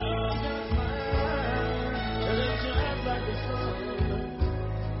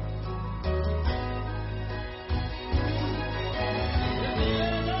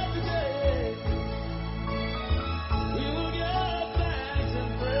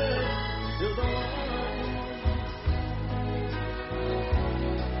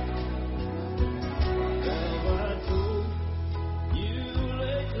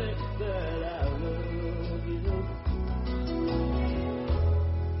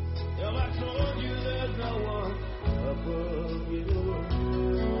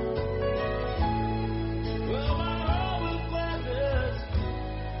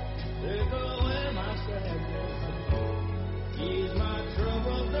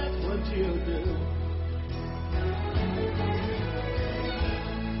you do.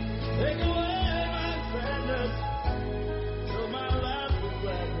 Take away my sadness, fill my life with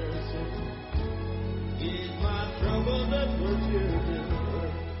gladness. Ease my trouble, that's what you do.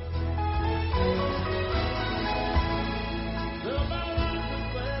 Fill my life with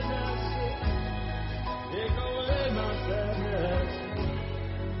gladness, take away my sadness.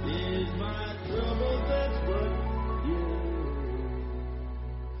 Ease my trouble, that's what you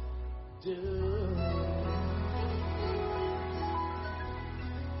do.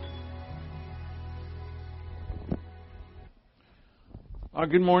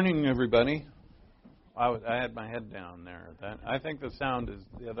 Good morning, everybody. I had my head down there. I think the sound is,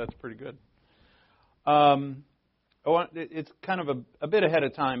 that's pretty good. It's kind of a bit ahead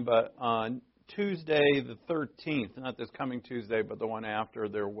of time, but on Tuesday the 13th, not this coming Tuesday, but the one after,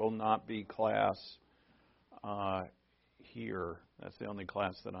 there will not be class here. That's the only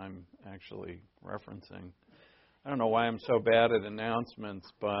class that I'm actually referencing. I don't know why I'm so bad at announcements,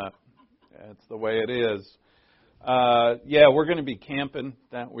 but that's the way it is. We're going to be camping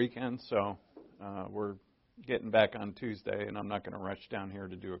that weekend, so we're getting back on Tuesday, and I'm not going to rush down here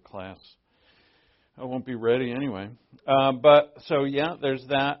to do a class. I won't be ready anyway. There's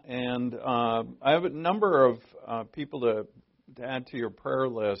that, and I have a number of people to add to your prayer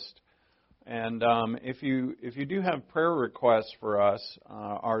list. And if you do have prayer requests for us,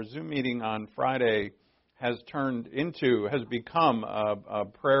 our Zoom meeting on Friday has become a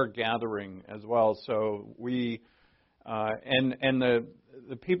prayer gathering as well. So we and the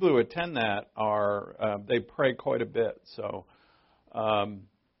people who attend that they pray quite a bit. So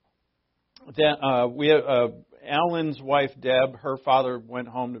we have Alan's wife Deb. Her father went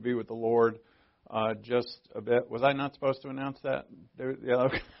home to be with the Lord just a bit. Was I not supposed to announce that?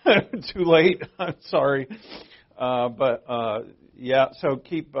 Too late. I'm sorry. So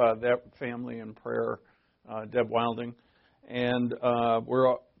keep that family in prayer. Deb Wilding, and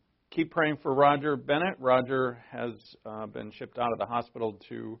keep praying for Roger Bennett. Roger has been shipped out of the hospital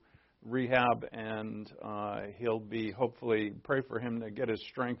to rehab, and he'll be, hopefully, pray for him to get his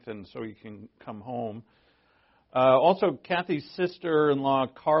strength and so he can come home. Also, Kathy's sister-in-law,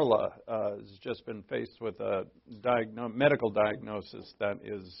 Carla, has just been faced with a medical diagnosis that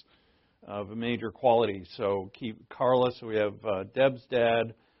is of a major quality. So keep Carla. So we have Deb's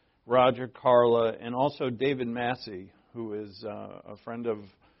dad, Roger, Carla, and also David Massey, who is a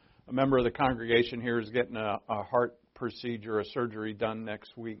member of the congregation here, is getting a heart procedure, a surgery done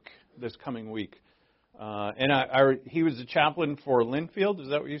this coming week. He was a chaplain for Linfield. Is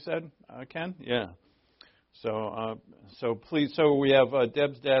that what you said, Ken? Yeah. So please. So we have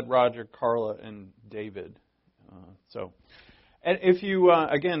Deb's dad, Roger, Carla, and David. And if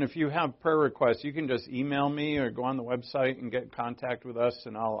you have prayer requests, you can just email me or go on the website and get in contact with us,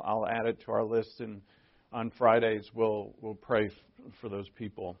 and I'll add it to our list. And on Fridays, we'll pray for those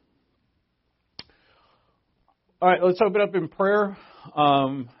people. All right, let's open up in prayer.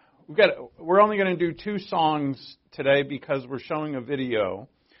 We're only going to do 2 songs today because we're showing a video,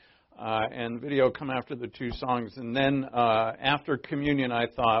 and the video will come after the 2 songs. And then after communion, I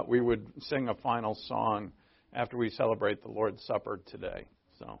thought we would sing a final song after we celebrate the Lord's Supper today.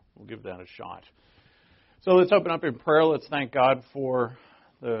 So we'll give that a shot. So let's open up in prayer. Let's thank God for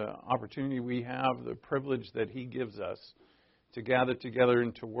the opportunity we have, the privilege that He gives us to gather together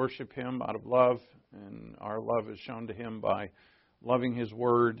and to worship Him out of love. And our love is shown to Him by loving His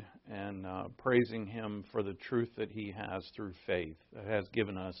Word and praising Him for the truth that He has through faith that has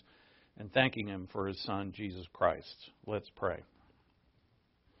given us, and thanking Him for His Son, Jesus Christ. Let's pray.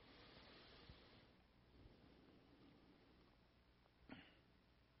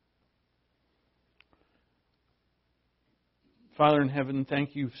 Father in heaven,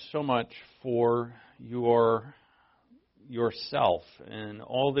 thank you so much for yourself and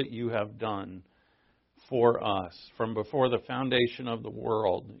all that you have done for us. From before the foundation of the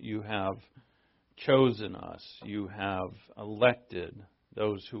world, you have chosen us. You have elected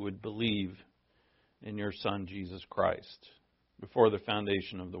those who would believe in your Son, Jesus Christ. Before the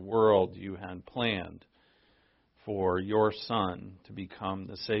foundation of the world, you had planned for your Son to become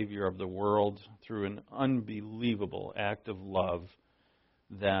the Savior of the world through an unbelievable act of love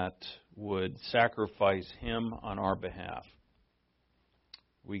that would sacrifice Him on our behalf.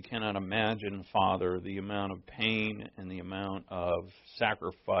 We cannot imagine, Father, the amount of pain and the amount of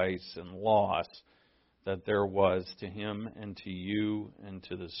sacrifice and loss that there was to Him and to you and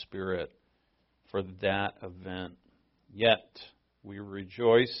to the Spirit for that event. Yet we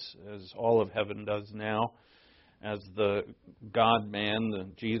rejoice, as all of heaven does now, as the God-man, the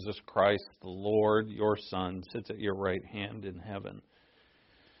Jesus Christ, the Lord, your Son, sits at your right hand in heaven.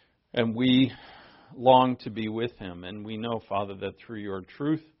 And we long to be with him. And we know, Father, that through your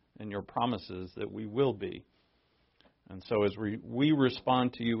truth and your promises that we will be. And so as we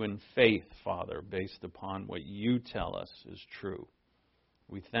respond to you in faith, Father, based upon what you tell us is true.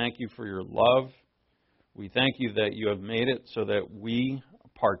 We thank you for your love. We thank you that you have made it so that we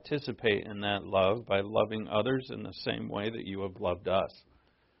participate in that love by loving others in the same way that you have loved us.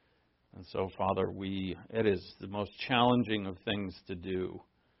 And so, Father, it is the most challenging of things to do,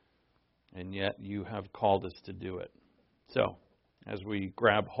 and yet you have called us to do it. So, as we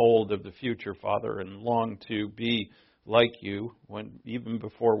grab hold of the future, Father, and long to be like you, even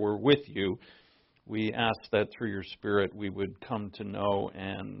before we're with you, we ask that through your Spirit we would come to know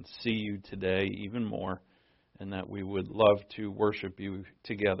and see you today even more, and that we would love to worship you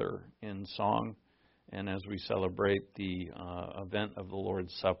together in song and as we celebrate the event of the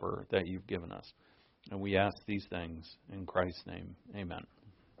Lord's Supper that you've given us. And we ask these things in Christ's name. Amen.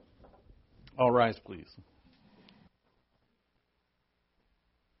 All rise, please.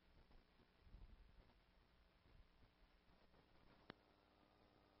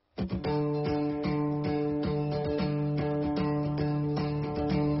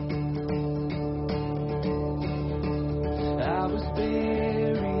 I was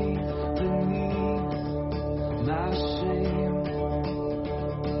buried beneath my shame.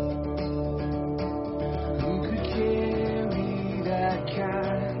 Who could carry that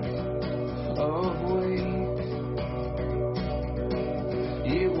kind of weight?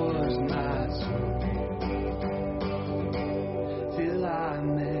 It was my turn till I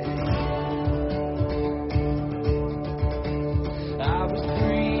met. I was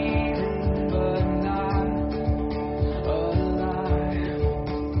breathing but not alive.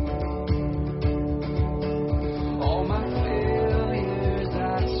 All my failures I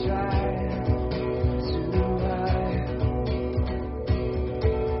tried to hide.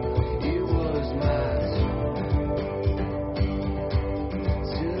 It was my turn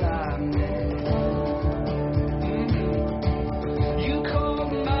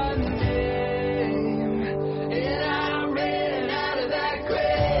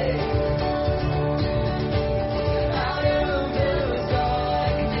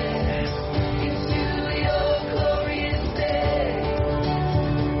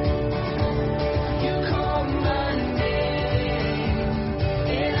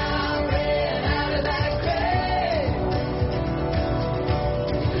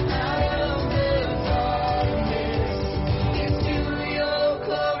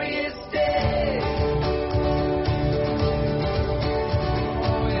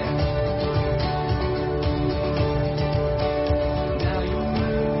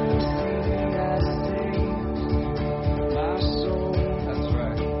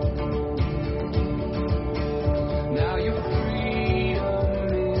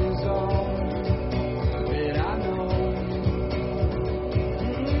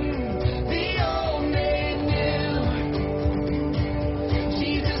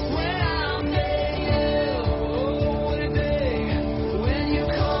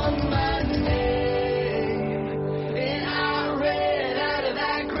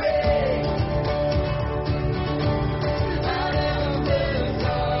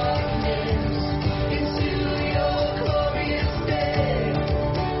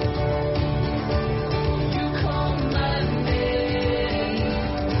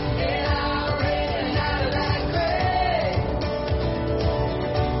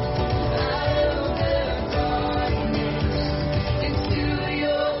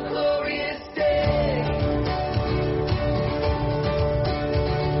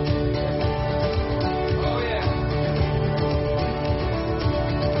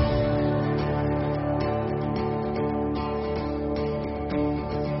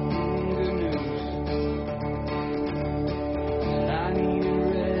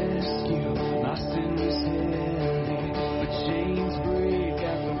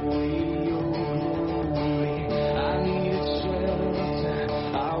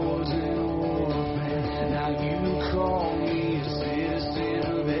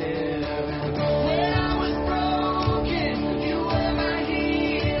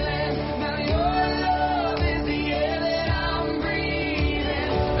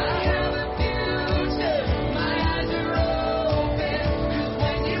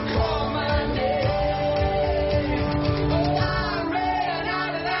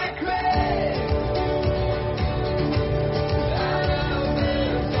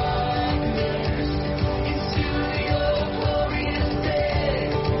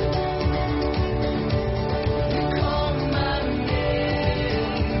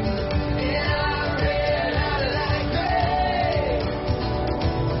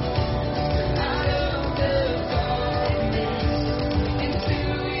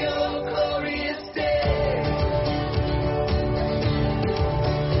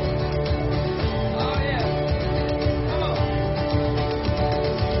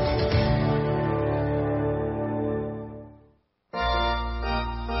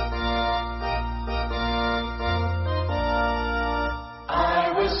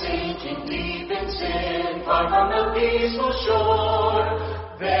shore,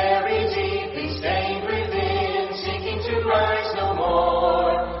 very deeply stained within, seeking to rise no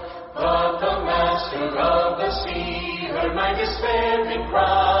more. But the Master of the sea heard my despairing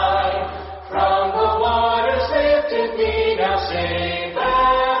cry. From the waters lifted me, now safe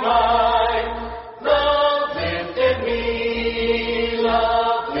am I. Love lifted me,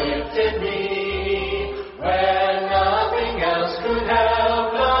 love lifted me, when nothing else could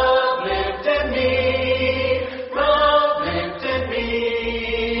help. Love lifted me, love lifted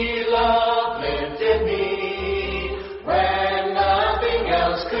me, love lifted me, when nothing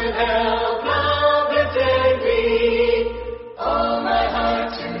else could help. Love lifted me. All my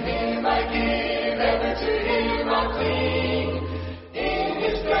heart to Him I give, ever to Him I'll cling. In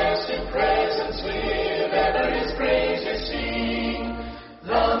His blessed presence live, ever His praises sing.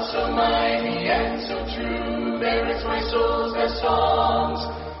 Love so mighty and so true, merits my soul's best songs.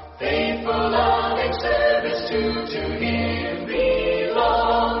 Faithful, loving service to Him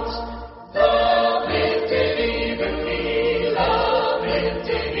belongs. Love lifted even me, love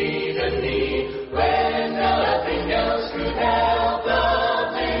lifted even me, when nothing else could help.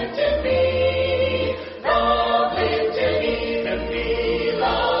 Love lifted me, love lifted even me,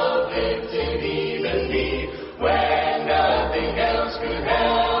 love lifted even me, when nothing else could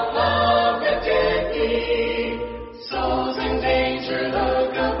help. Love lifted me. Souls in danger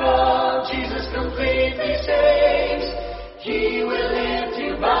look above, Jesus completely saves. He will lift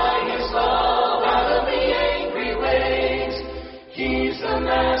you by His love out of the angry waves. He's the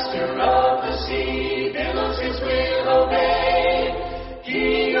Master of the sea, billows His will obey.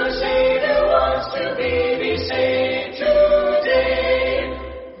 He, your Savior, wants to be saved today.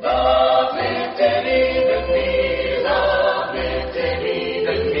 Love lifted even me, love lifted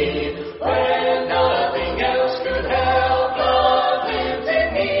even me, when nothing else could help. Love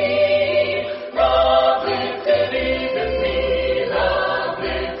lifted me, love lifted even me, love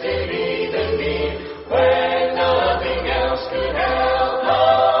lifted even me, when nothing else could help.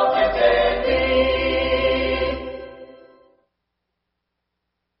 Love lifted me.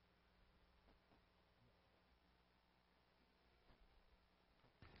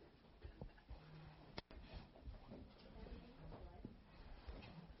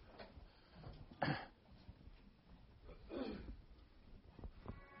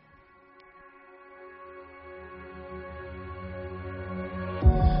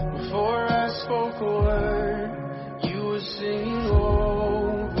 Before I spoke a word, you were singing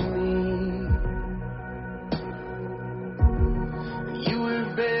over me. You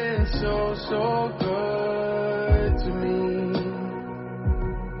have been so, so good to me.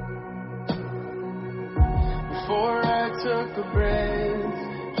 Before I took a breath,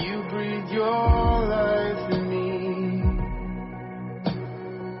 you breathed your life in me.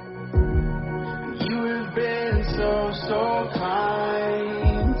 You have been so, so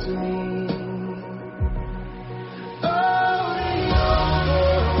kind to me. Oh, the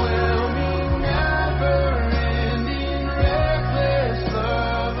overwhelming, never-ending, reckless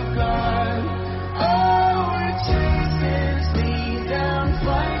love of God. Oh, it chases me down,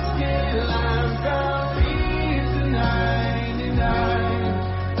 fights till I'm found, leaves the 99.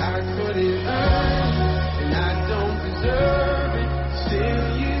 I couldn't earn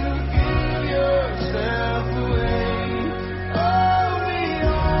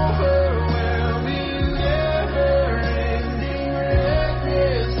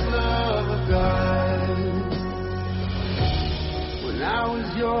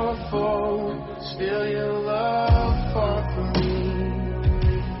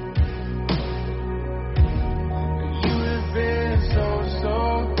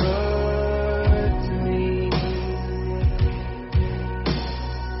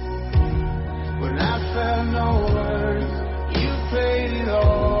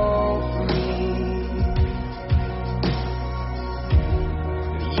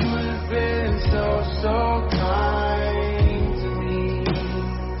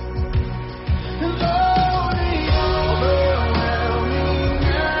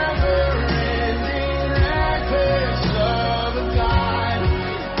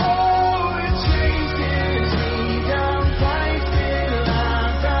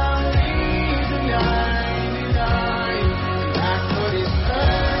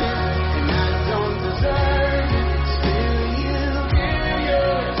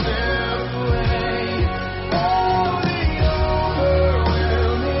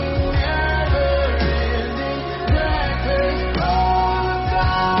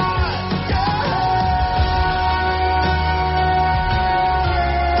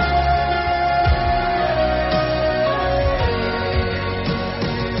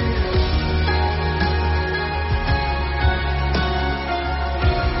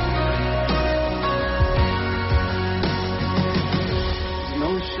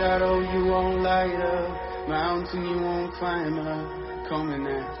shadow you won't light up, mountain you won't climb up, coming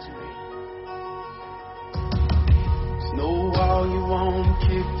after me. Snow wall you won't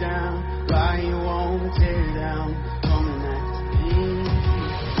kick down, lie you won't tear down, coming after me.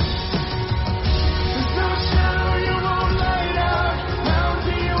 There's no shadow you won't light up,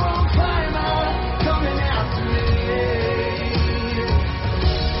 mountain you won't climb up, coming after me.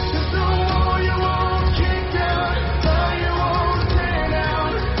 There's no wall you won't kick down, lie you won't tear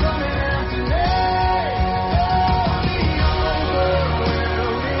down, coming after me.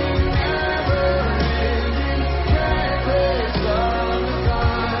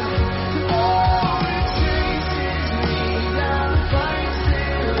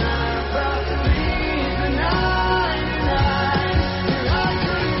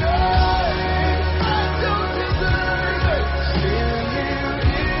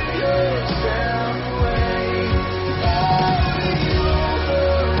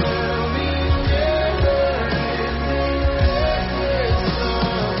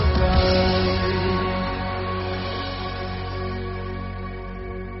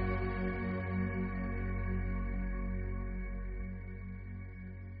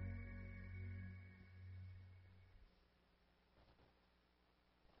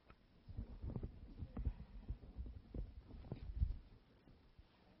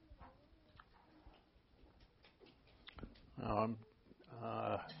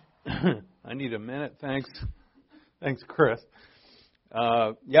 I need a minute. Thanks, Chris.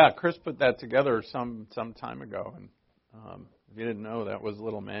 Yeah, Chris put that together some time ago, and if you didn't know, that was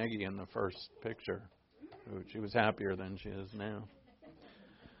little Maggie in the first picture. She was happier than she is now.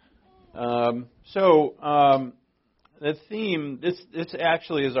 The theme, this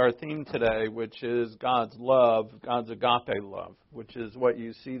actually is our theme today, which is God's love, God's agape love, which is what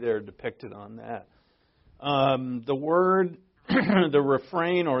you see there depicted on that. The word, the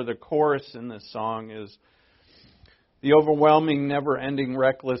refrain or the chorus in this song is the overwhelming, never-ending,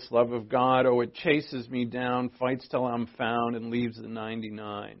 reckless love of God. Oh, it chases me down, fights till I'm found, and leaves the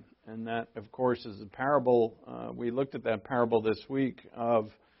 99. And that, of course, is a parable. We looked at that parable this week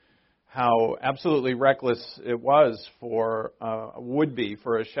of how absolutely reckless it was would be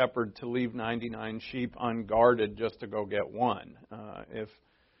for a shepherd to leave 99 sheep unguarded just to go get one. If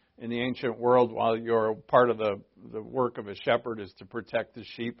in the ancient world, while you're part of the work of a shepherd is to protect the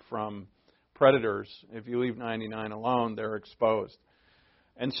sheep from predators, if you leave 99 alone, they're exposed.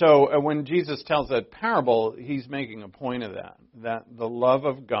 And so when Jesus tells that parable, he's making a point of that the love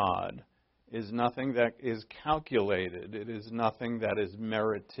of God is nothing that is calculated. It is nothing that is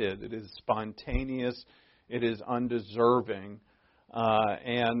merited. It is spontaneous. It is undeserving.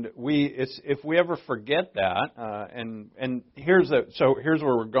 And if we ever forget that, and here's where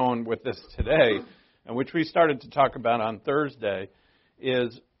we're going with this today, and which we started to talk about on Thursday,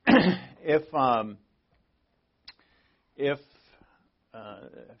 is if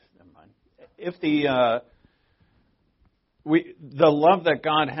the love that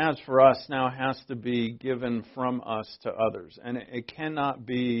God has for us now has to be given from us to others, and it cannot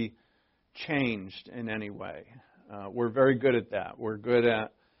be changed in any way. We're very good at that. We're good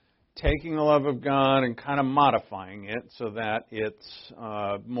at taking the love of God and kind of modifying it so that it's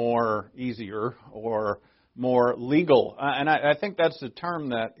more easier or more legal. And I think that's the term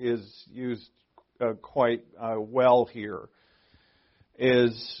that is used quite well here,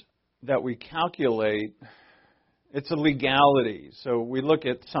 is that we calculate. It's a legality. So we look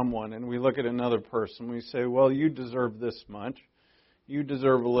at someone and we look at another person. We say, well, you deserve this much. You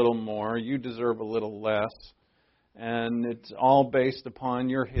deserve a little more. You deserve a little less. And it's all based upon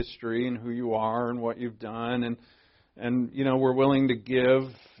your history and who you are and what you've done. And you know, we're willing to give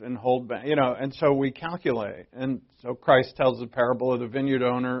and hold back. You know, and so we calculate. And so Christ tells the parable of the vineyard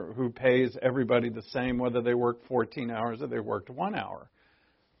owner who pays everybody the same, whether they work 14 hours or they worked 1 hour.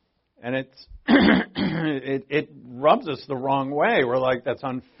 And it rubs us the wrong way. We're like, that's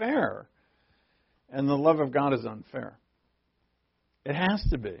unfair. And the love of God is unfair. It has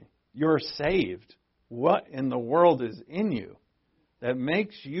to be. You're saved. What in the world is in you that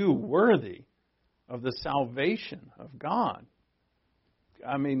makes you worthy of the salvation of God?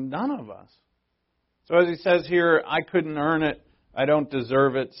 I mean, none of us. So as he says here, I couldn't earn it. I don't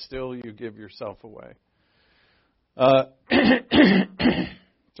deserve it. Still, you give yourself away.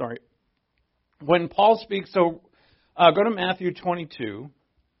 Sorry. When Paul speaks, so go to Matthew 22.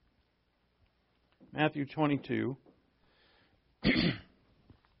 Matthew 22.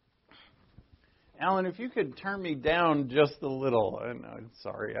 Alan, if you could turn me down just a little.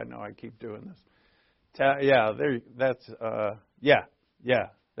 Sorry, I know I keep doing this. Yeah,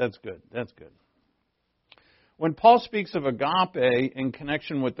 that's good. That's good. When Paul speaks of agape in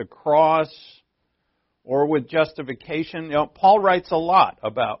connection with the cross or with justification, Paul writes a lot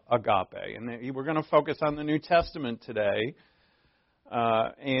about agape. And we're going to focus on the New Testament today.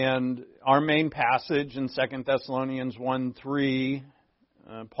 And our main passage in 2 Thessalonians 1:3,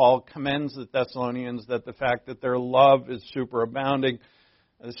 Paul commends the Thessalonians that the fact that their love is superabounding.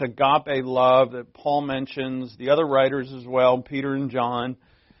 This agape love that Paul mentions, the other writers as well, Peter and John.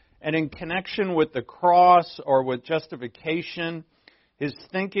 And in connection with the cross or with justification, his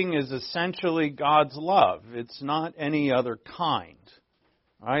thinking is essentially God's love. It's not any other kind.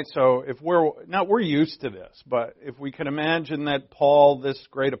 All right, so we're used to this, but if we can imagine that Paul, this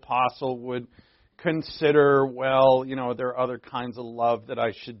great apostle, would consider, well, there are other kinds of love that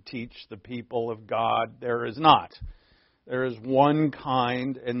I should teach the people of God. There is not. There is one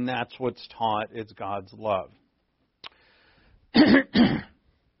kind, and that's what's taught. It's God's love.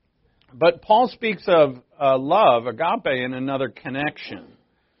 But Paul speaks of love, agape, in another connection.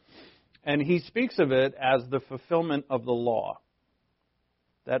 And he speaks of it as the fulfillment of the law.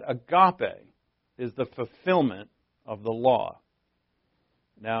 That agape is the fulfillment of the law.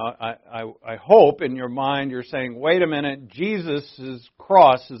 Now, I hope in your mind you're saying, wait a minute, Jesus'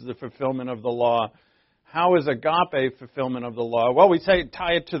 cross is the fulfillment of the law. How is agape fulfillment of the law? Well, we say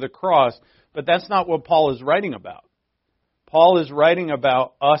tie it to the cross, but that's not what Paul is writing about. Paul is writing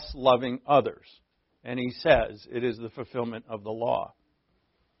about us loving others. And he says it is the fulfillment of the law.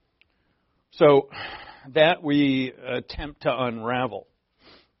 So that we attempt to unravel.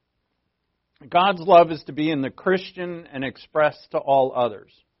 God's love is to be in the Christian and expressed to all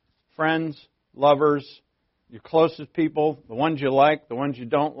others. Friends, lovers, your closest people, the ones you like, the ones you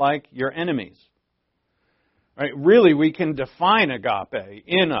don't like, your enemies. Right? Really, we can define agape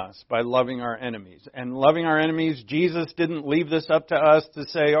in us by loving our enemies. And loving our enemies, Jesus didn't leave this up to us to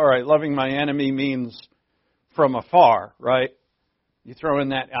say, all right, loving my enemy means from afar, right? You throw in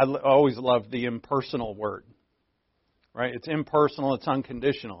that, I always love the impersonal word. Right? It's impersonal, it's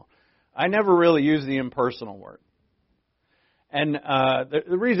unconditional. I never really use the impersonal word. And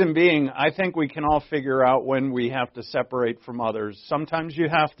the reason being, I think we can all figure out when we have to separate from others. Sometimes you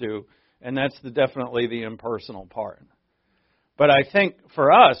have to, and that's definitely the impersonal part. But I think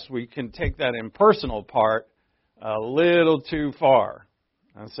for us, we can take that impersonal part a little too far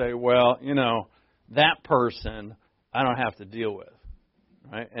and say, well, that person I don't have to deal with.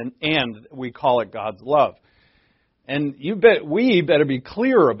 Right? And we call it God's love. And we better be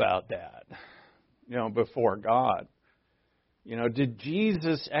clear about that, before God. Did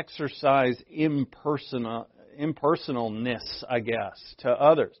Jesus exercise impersonalness, I guess, to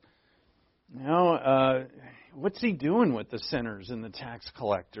others? What's he doing with the sinners and the tax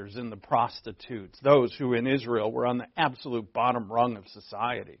collectors and the prostitutes, those who in Israel were on the absolute bottom rung of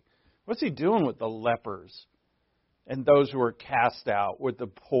society? What's he doing with the lepers and those who were cast out, with the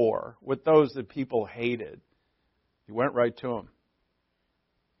poor, with those that people hated? He went right to him.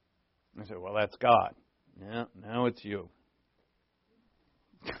 I said, well, that's God. Yeah, now it's you.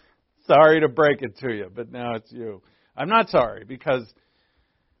 Sorry to break it to you, but now it's you. I'm not sorry, because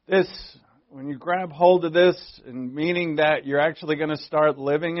when you grab hold of this, and meaning that you're actually going to start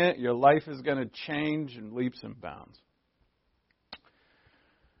living it, your life is going to change in leaps and bounds.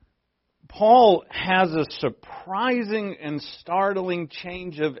 Paul has a surprising and startling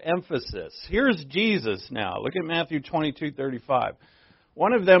change of emphasis. Here's Jesus now. Look at Matthew 22:35.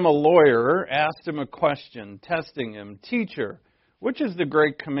 One of them, a lawyer, asked him a question, testing him, "Teacher, which is the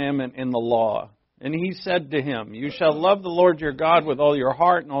great commandment in the law?" And he said to him, "You shall love the Lord your God with all your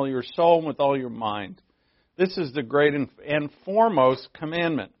heart and all your soul and with all your mind. This is the great and foremost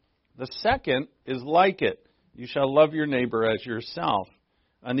commandment. The second is like it. You shall love your neighbor as yourself.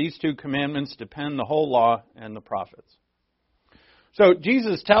 On these two commandments depend the whole law and the prophets." So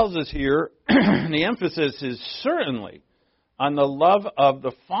Jesus tells us here, the emphasis is certainly on the love of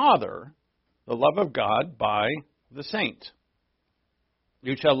the Father, the love of God by the saint.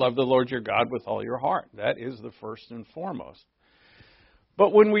 You shall love the Lord your God with all your heart. That is the first and foremost.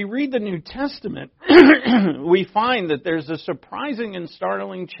 But when we read the New Testament, we find that there's a surprising and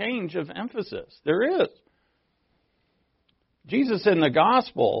startling change of emphasis. There is. Jesus in the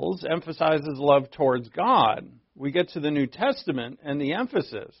Gospels emphasizes love towards God. We get to the New Testament and the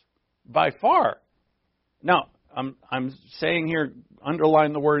emphasis, by far. Now, I'm saying here,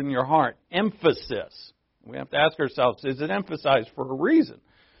 underline the word in your heart, emphasis. We have to ask ourselves, is it emphasized for a reason?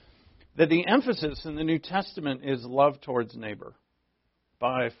 That the emphasis in the New Testament is love towards neighbor,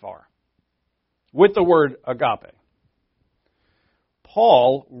 by far. With the word agape.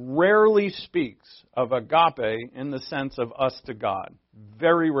 Paul rarely speaks of agape in the sense of us to God.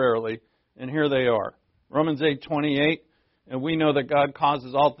 Very rarely. And here they are. Romans 8:28, and we know that God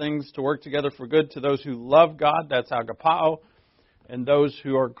causes all things to work together for good to those who love God, that's agapao, and those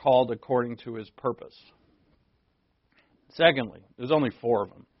who are called according to His purpose. Secondly, there's only 4 of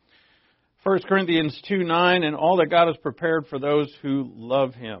them. 1 Corinthians 2:9, and all that God has prepared for those who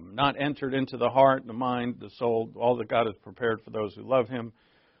love Him, not entered into the heart, the mind, the soul, all that God has prepared for those who love Him.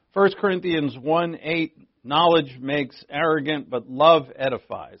 1 Corinthians 1:8, knowledge makes arrogant, but love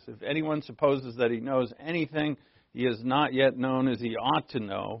edifies. If anyone supposes that he knows anything, he is not yet known as he ought to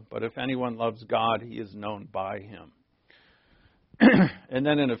know, but if anyone loves God, he is known by Him. And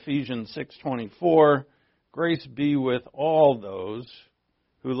then in Ephesians 6:24, grace be with all those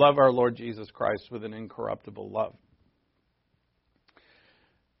who love our Lord Jesus Christ with an incorruptible love.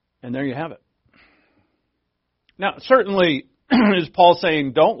 And there you have it. Now, certainly, is Paul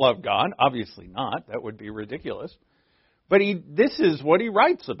saying don't love God? Obviously not. That would be ridiculous. But this is what he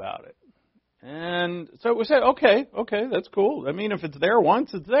writes about it. And so we said, okay, that's cool. I mean, if it's there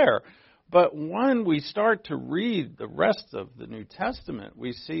once, it's there. But when we start to read the rest of the New Testament,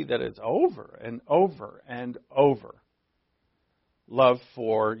 we see that it's over and over and over. Love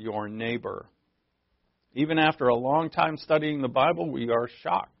for your neighbor. Even after a long time studying the Bible, we are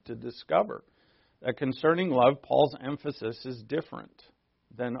shocked to discover that concerning love, Paul's emphasis is different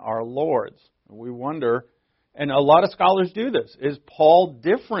than our Lord's. We wonder, and a lot of scholars do this, is Paul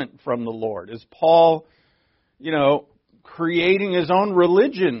different from the Lord? Is Paul, creating his own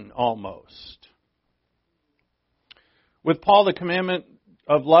religion almost? With Paul, the commandment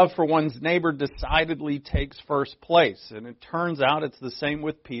of love for one's neighbor decidedly takes first place. And it turns out it's the same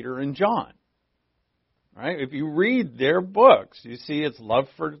with Peter and John. Right? If you read their books, you see it's love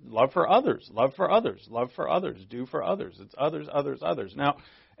for others, love for others, love for others, do for others. It's others, others, others. Now,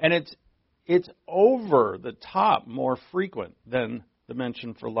 and it's over the top more frequent than the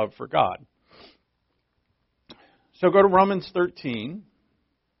mention for love for God. So go to Romans 13.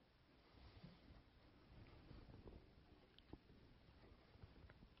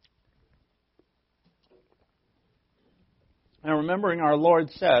 Now, remembering our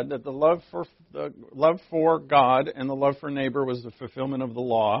Lord said that the love for God and the love for neighbor was the fulfillment of the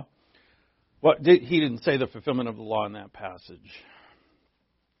law. He didn't say the fulfillment of the law in that passage.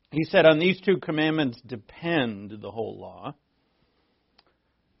 He said, on these 2 commandments depend the whole law.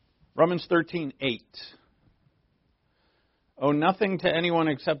 Romans 13:8. Owe nothing to anyone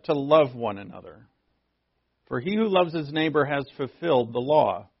except to love one another. For he who loves his neighbor has fulfilled the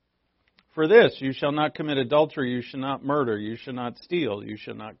law. For this, you shall not commit adultery, you shall not murder, you shall not steal, you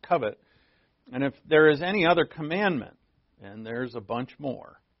shall not covet. And if there is any other commandment, and there's a bunch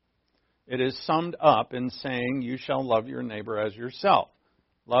more, it is summed up in saying, you shall love your neighbor as yourself.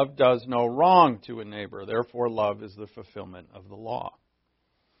 Love does no wrong to a neighbor, therefore love is the fulfillment of the law.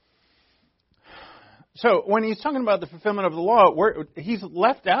 So when he's talking about the fulfillment of the law, he's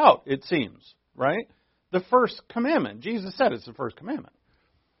left out, it seems, right? The first commandment. Jesus said it's the first commandment.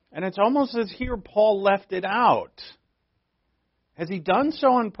 And it's almost as here Paul left it out. Has he done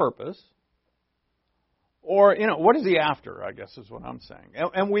so on purpose? Or, what is he after, I guess is what I'm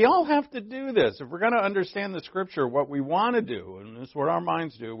saying. And we all have to do this. If we're going to understand the Scripture, what we want to do, and this is what our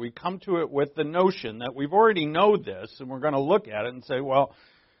minds do, we come to it with the notion that we've already know this, and we're going to look at it and say, well,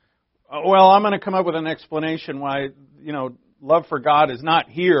 I'm going to come up with an explanation why, love for God is not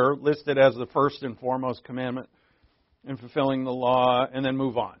here listed as the first and foremost commandment in fulfilling the law, and then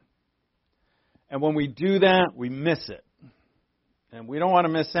move on. And when we do that, we miss it. And we don't want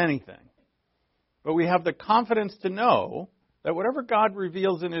to miss anything. But we have the confidence to know that whatever God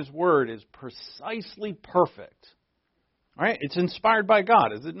reveals in His Word is precisely perfect. All right? It's inspired by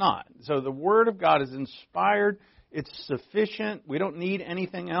God, is it not? So the Word of God is inspired. It's sufficient. We don't need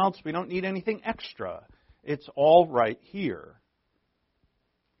anything else. We don't need anything extra. It's all right here.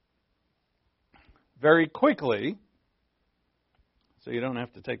 Very quickly, so you don't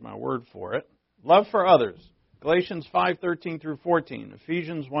have to take my word for it. Love for others. Galatians 5:13 through 14,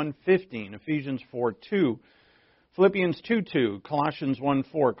 Ephesians 1:15, Ephesians 4:2, Philippians 2:2, Colossians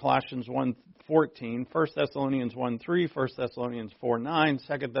 1:4, Colossians 1:14, 1 Thessalonians 1:3, 1 Thessalonians 4:9,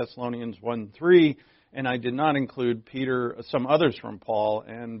 2 Thessalonians 1:3, and I did not include some others from Paul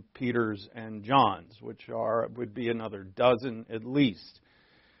and Peter's and John's, which would be another dozen at least.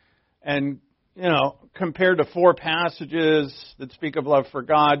 And compared to 4 passages that speak of love for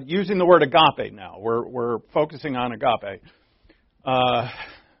God, using the word agape now, we're focusing on agape.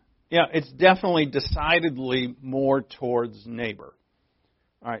 It's definitely decidedly more towards neighbor.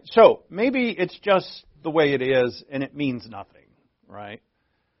 All right, so maybe it's just the way it is and it means nothing, right?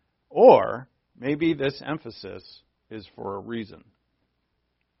 Or maybe this emphasis is for a reason.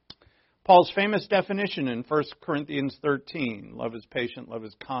 Paul's famous definition in 1 Corinthians 13, love is patient, love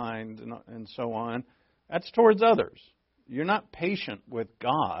is kind, and so on, that's towards others. You're not patient with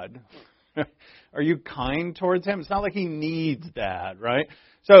God. Are you kind towards Him? It's not like He needs that, right?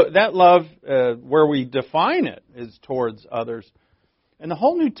 So that love, where we define it, is towards others. And the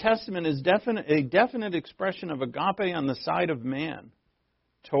whole New Testament is a definite expression of agape on the side of man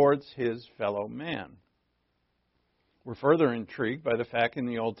towards his fellow man. We're further intrigued by the fact in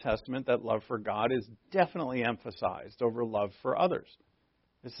the Old Testament that love for God is definitely emphasized over love for others.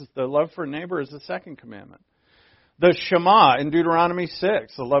 This is the love for neighbor is the second commandment. The Shema in Deuteronomy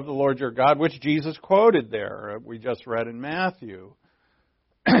 6, the love of the Lord your God, which Jesus quoted there, we just read in Matthew.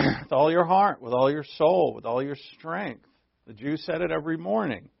 With all your heart, with all your soul, with all your strength. The Jews said it every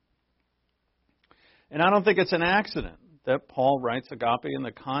morning. And I don't think it's an accident that Paul writes agape in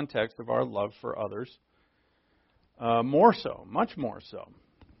the context of our love for others. More so, much more so.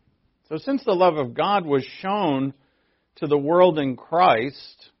 So since the love of God was shown to the world in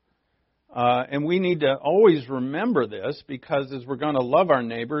Christ, and we need to always remember this, because as we're going to love our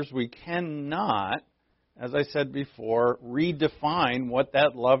neighbors, we cannot, as I said before, redefine what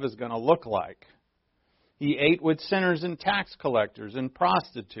that love is going to look like. He ate with sinners and tax collectors and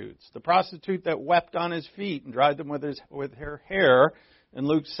prostitutes. The prostitute that wept on his feet and dried them with her hair in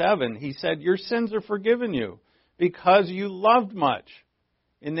Luke 7, he said, your sins are forgiven you because you loved much.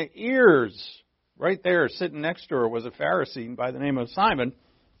 In the ears, right there, sitting next to her, was a Pharisee by the name of Simon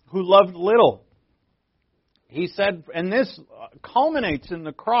who loved little. He said, and this culminates in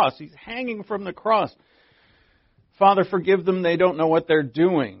the cross. He's hanging from the cross. Father, forgive them, they don't know what they're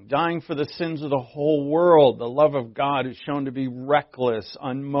doing. Dying for the sins of the whole world. The love of God is shown to be reckless,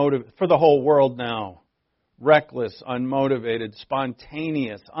 unmotivated, for the whole world now. Reckless, unmotivated,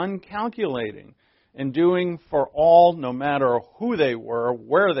 spontaneous, uncalculating, and doing for all, no matter who they were,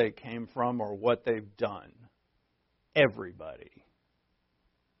 where they came from, or what they've done. Everybody.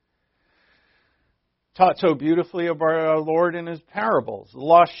 Taught so beautifully of our Lord in His parables. The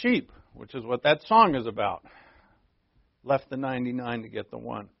lost sheep, which is what that song is about. Left the 99 to get the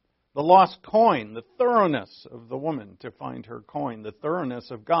one. The lost coin, the thoroughness of the woman to find her coin. The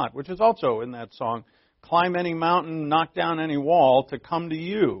thoroughness of God, which is also in that song. Climb any mountain, knock down any wall to come to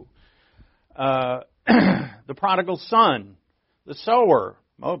you. The prodigal son, the sower.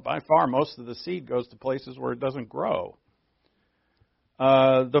 By far, most of the seed goes to places where it doesn't grow.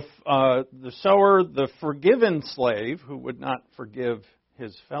 The sower, the forgiven slave, who would not forgive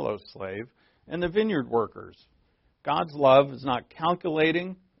his fellow slave, and the vineyard workers. God's love is not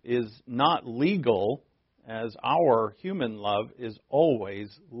calculating, is not legal, as our human love is always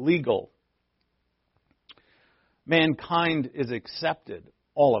legal. Mankind is accepted,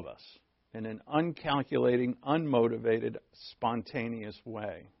 all of us, in an uncalculating, unmotivated, spontaneous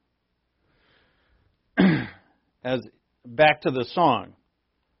way. As back to the song,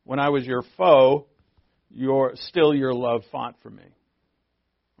 when I was your foe, your love fought for me.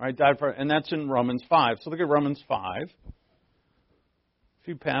 Right, died for, and that's in Romans 5. So look at Romans 5. A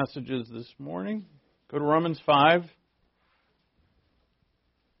few passages this morning. Go to Romans 5.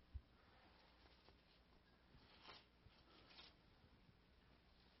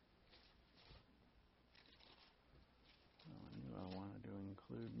 I wanted to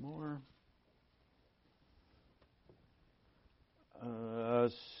include more.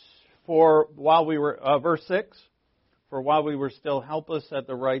 Verse 6. For while we were still helpless at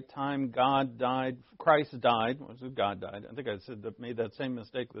the right time, Christ died. God died. I think I made that same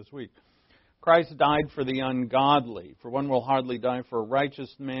mistake this week. Christ died for the ungodly. For one will hardly die for a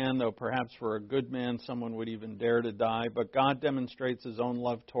righteous man, though perhaps for a good man someone would even dare to die. But God demonstrates His own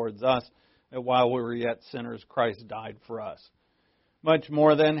love towards us, that while we were yet sinners, Christ died for us. Much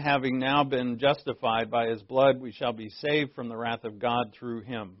more then, having now been justified by His blood, we shall be saved from the wrath of God through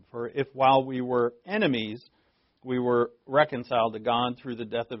Him. For if while we were enemies, we were reconciled to God through the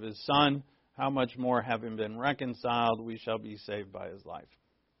death of His Son, how much more, having been reconciled, we shall be saved by His life.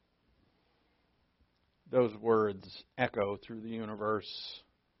 Those words echo through the universe.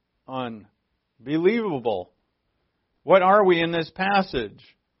 Unbelievable. What are we in this passage?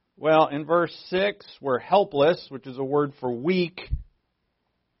 Well, in verse 6, we're helpless, which is a word for weak.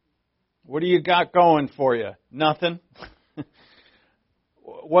 What do you got going for you? Nothing.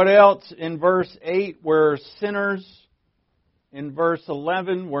 What else? In verse 8, we're sinners. In verse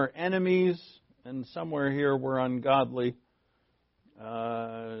 11, we're enemies. And somewhere here, we're ungodly.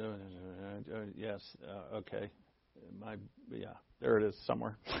 Yes, okay. There it is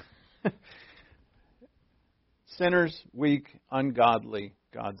somewhere. Sinners, weak, ungodly,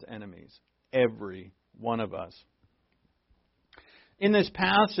 God's enemies. Every one of us. in this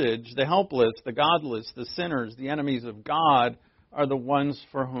passage, the helpless, the godless, the sinners, the enemies of God are the ones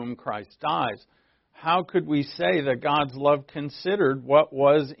for whom Christ dies. How could we say that God's love considered what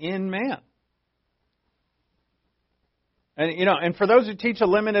was in man? And for those who teach a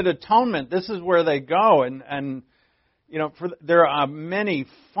limited atonement, this is where they go. There are many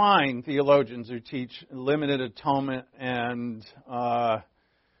fine theologians who teach limited atonement, and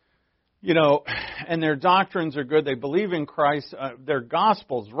their doctrines are good. They believe in Christ. Their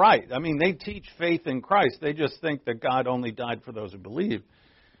gospel's right. I mean, they teach faith in Christ. They just think that God only died for those who believe.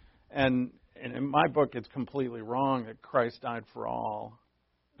 And in my book, it's completely wrong that Christ died for all.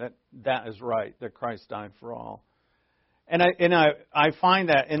 That is right, that Christ died for all. And I find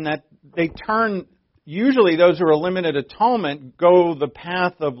that in that they turn, usually those who are limited atonement go the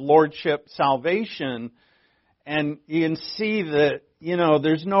path of lordship salvation, and you can see that,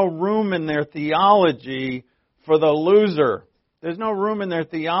 there's no room in their theology for the loser. There's no room in their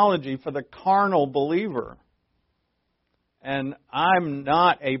theology for the carnal believer. And I'm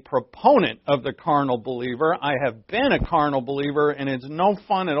not a proponent of the carnal believer. I have been a carnal believer, and it's no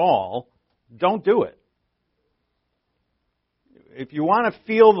fun at all. Don't do it. If you want to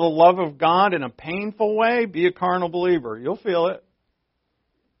feel the love of God in a painful way, be a carnal believer. You'll feel it.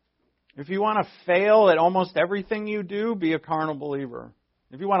 If you want to fail at almost everything you do, be a carnal believer.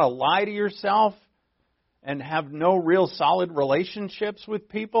 If you want to lie to yourself and have no real solid relationships with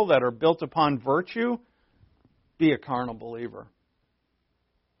people that are built upon virtue, be a carnal believer.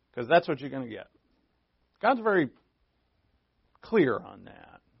 Because that's what you're going to get. God's very clear on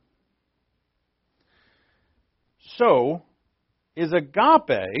that. So, is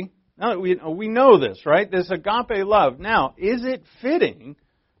agape, now we know this, right? This agape love. Now, is it fitting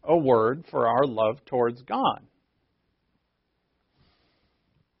a word for our love towards God?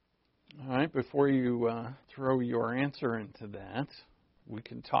 All right, before you throw your answer into that, we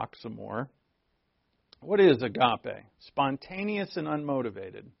can talk some more. What is agape? Spontaneous and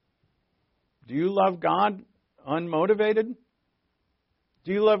unmotivated. Do you love God unmotivated?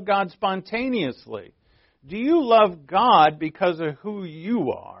 Do you love God spontaneously? Do you love God because of who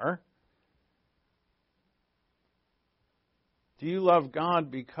you are? Do you love God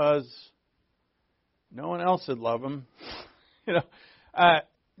because no one else would love Him?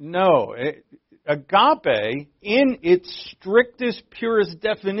 No. Agape, in its strictest, purest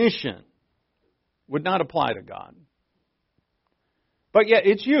definition, would not apply to God. But yet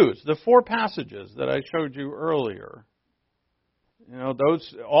it's used. The 4 passages that I showed you earlier.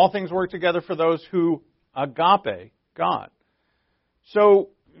 Those all things work together for those who agape God. So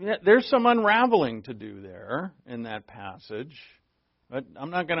there's some unraveling to do there in that passage. But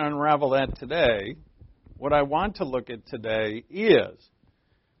I'm not going to unravel that today. What I want to look at today is,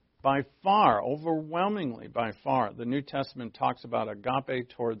 by far, overwhelmingly by far, the New Testament talks about agape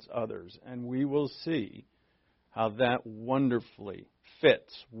towards others. And we will see how that wonderfully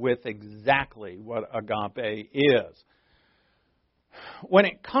fits with exactly what agape is. When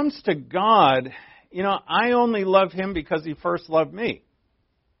it comes to God, I only love Him because He first loved me.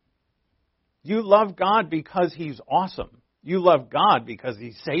 You love God because He's awesome. You love God because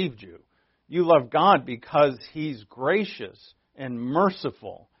He saved you. You love God because He's gracious and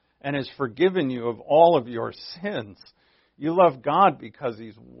merciful and has forgiven you of all of your sins. You love God because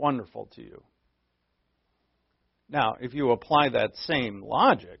He's wonderful to you. Now, if you apply that same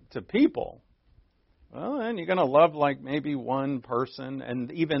logic to people, well, then you're going to love like maybe one person,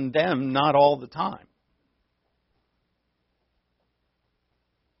 and even them not all the time.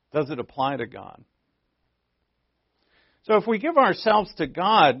 Does it apply to God? So if we give ourselves to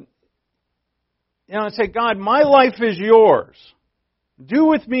God, and say, God, my life is yours. Do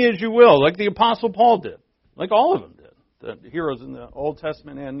with me as you will, like the Apostle Paul did, like all of them did, the heroes in the Old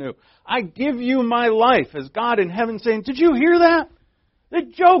Testament and New. I give you my life, as God in heaven saying, did you hear that?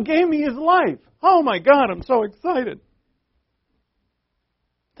 That Joe gave me his life. Oh my God, I'm so excited.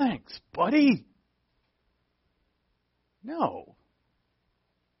 Thanks, buddy. No.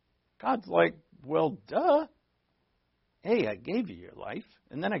 God's like, well, duh. Hey, I gave you your life,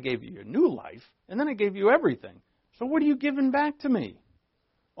 and then I gave you your new life, and then I gave you everything. So what are you giving back to me?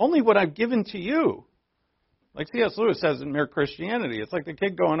 Only what I've given to you. Like C.S. Lewis says in Mere Christianity, it's like the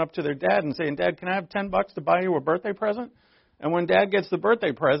kid going up to their dad and saying, Dad, can I have $10 to buy you a birthday present? And when Dad gets the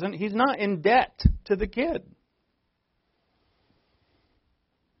birthday present, he's not in debt to the kid.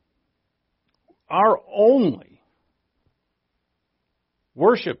 Our only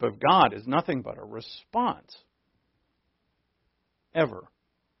worship of God is nothing but a response. Ever.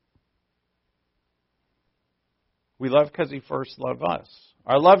 We love because He first loved us.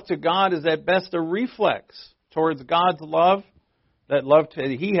 Our love to God is at best a reflex towards God's love that love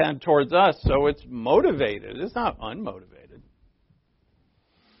he had towards us, so it's motivated. It's not unmotivated.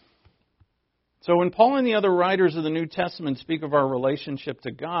 So when Paul and the other writers of the New Testament speak of our relationship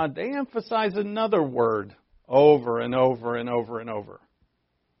to God, they emphasize another word over and over and over and over.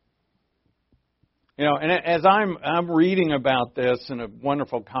 You know, and as I'm reading about this in a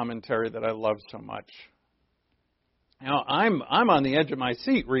wonderful commentary that I love so much, you know, I'm on the edge of my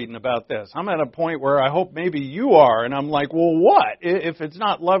seat reading about this. I'm at a point where I hope maybe you are, and I'm like, well, what? If it's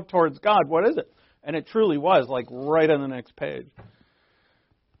not love towards God, what is it? And it truly was, like right on the next page.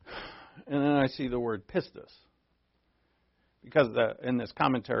 And then I see the word pistis. Because in this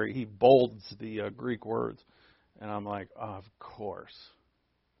commentary, he bolds the Greek words. And I'm like, of course.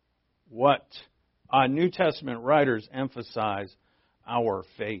 What? New Testament writers emphasize our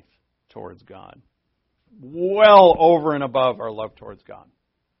faith towards God. Well over and above our love towards God.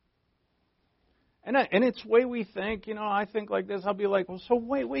 And it's the way we think. You know, I think like this. I'll be like, well, so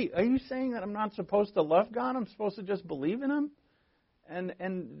wait. Are you saying that I'm not supposed to love God? I'm supposed to just believe in Him?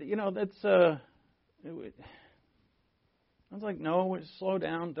 And you know, that's I was like, no, slow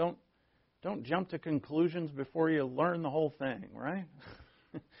down. Don't jump to conclusions before you learn the whole thing, right?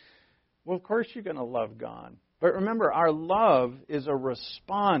 Well, of course you're going to love God. But remember, our love is a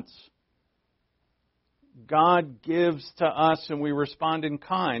response God gives to us, and we respond in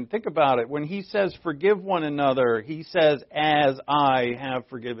kind. Think about it. When He says, forgive one another, He says, as I have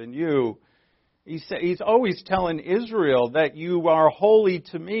forgiven you. He's always telling Israel that you are holy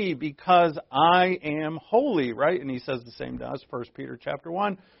to me because I am holy, right? And He says the same to us, 1 Peter chapter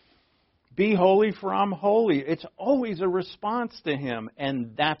 1. Be holy for I'm holy. It's always a response to Him,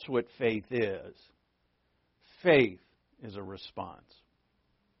 and that's what faith is. Faith is a response.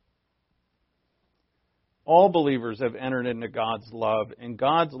 All believers have entered into God's love, and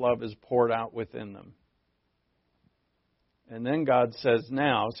God's love is poured out within them. And then God says,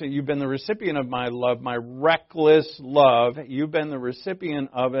 now, so you've been the recipient of my love, my reckless love. You've been the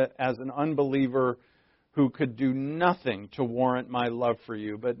recipient of it as an unbeliever who could do nothing to warrant my love for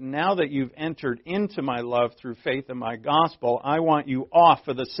you. But now that you've entered into my love through faith in my gospel, I want you off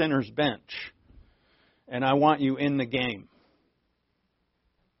of the sinner's bench. And I want you in the game.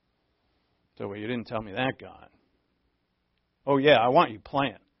 So, well, you didn't tell me that, God. Oh, yeah, I want you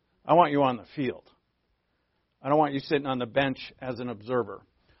playing. I want you on the field. I don't want you sitting on the bench as an observer.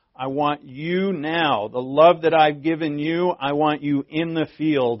 I want you now, the love that I've given you, I want you in the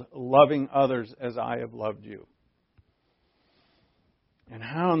field loving others as I have loved you. And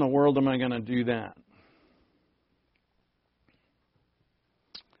how in the world am I going to do that?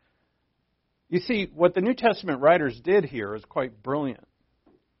 You see, what the New Testament writers did here is quite brilliant.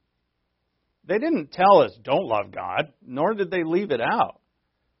 They didn't tell us, don't love God, nor did they leave it out.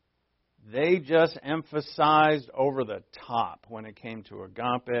 They just emphasized over the top when it came to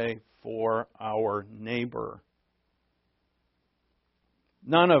agape for our neighbor.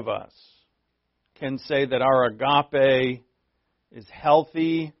 None of us can say that our agape is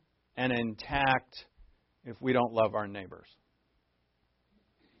healthy and intact if we don't love our neighbors.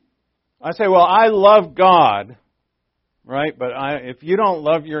 I say, well, I love God, right? But if you don't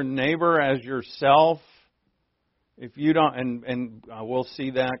love your neighbor as yourself, if you don't, and we'll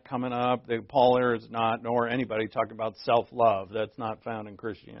see that coming up. Paul here is not, nor anybody talking about self-love. That's not found in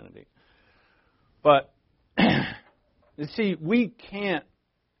Christianity. But, you see, we can't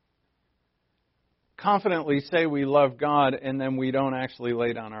confidently say we love God and then we don't actually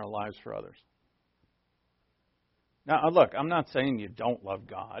lay down our lives for others. Now, look, I'm not saying you don't love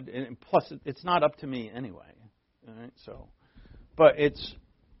God. And plus, it's not up to me anyway. All right? So, but it's,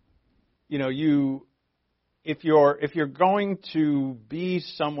 you know, if you're going to be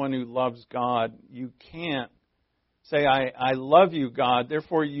someone who loves God, you can't say, I love you, God,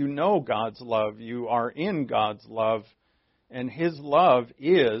 therefore you know God's love. You are in God's love, and His love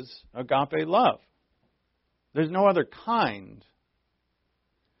is agape love. There's no other kind.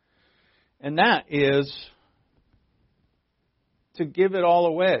 And that is to give it all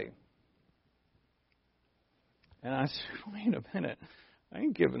away. And I said, wait a minute, I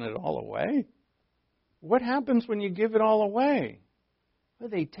ain't giving it all away. What happens when you give it all away? Well,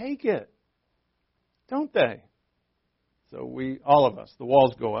 they take it, don't they? So all of us, the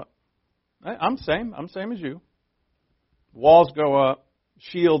walls go up. I'm same as you. Walls go up,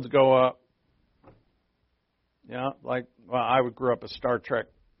 shields go up. Yeah, I grew up a Star Trek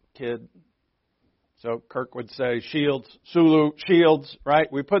kid. So Kirk would say, shields, Sulu, shields,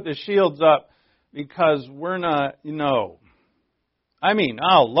 right? We put the shields up because we're not, I mean,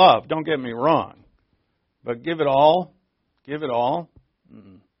 I'll love, don't get me wrong. But give it all.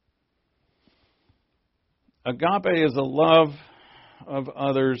 Mm-mm. Agape is a love of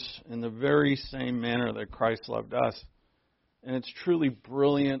others in the very same manner that Christ loved us. And it's truly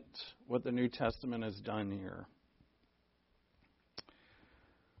brilliant what the New Testament has done here.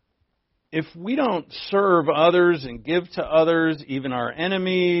 If we don't serve others and give to others, even our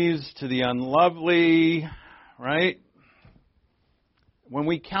enemies, to the unlovely, right? When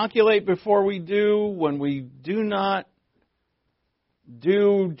we calculate before we do, when we do not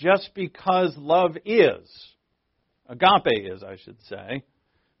do just because love is, agape is, I should say,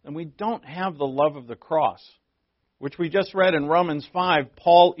 then we don't have the love of the cross, which we just read in Romans 5.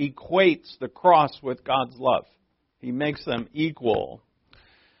 Paul equates the cross with God's love. He makes them equal.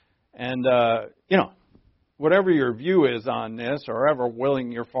 And, whatever your view is on this, or however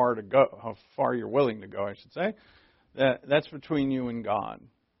willing you're how far you're willing to go, I should say, that's between you and God.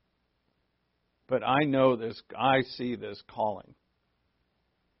 But I know this, I see this calling.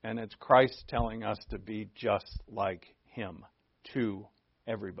 And it's Christ telling us to be just like Him to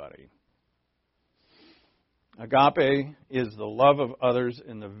everybody. Agape is the love of others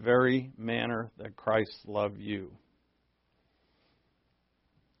in the very manner that Christ loved you.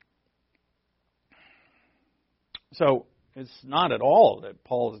 So it's not at all that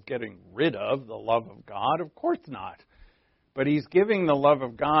Paul is getting rid of the love of God. Of course not. But he's giving the love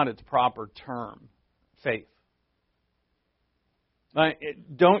of God its proper term, faith.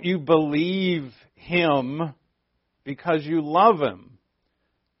 Don't you believe Him because you love Him?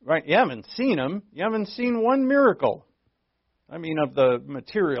 Right? You haven't seen Him. You haven't seen one miracle. I mean, of the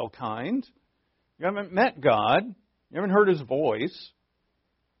material kind. You haven't met God. You haven't heard His voice.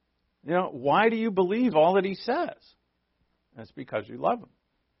 Why do you believe all that He says? That's because you love Him.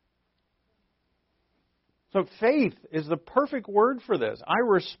 So faith is the perfect word for this. I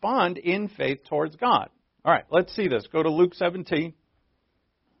respond in faith towards God. All right, let's see this. Go to Luke 17.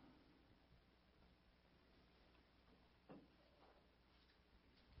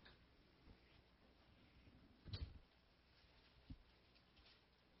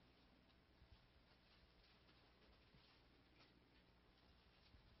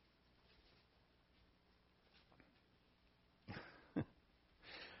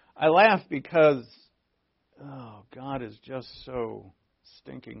 I laugh because, God is just so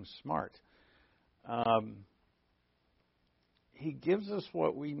stinking smart. He gives us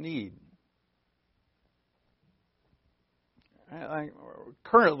what we need.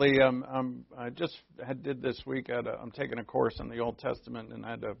 Currently, I just did this week. I'm taking a course in the Old Testament, and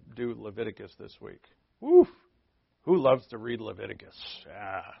I had to do Leviticus this week. Woo! Who loves to read Leviticus?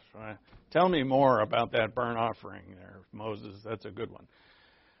 Tell me more about that burnt offering there, Moses. That's a good one.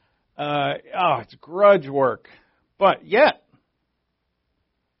 It's grudge work. But yet,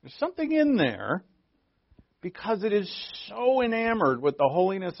 there's something in there because it is so enamored with the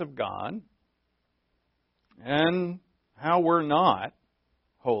holiness of God and how we're not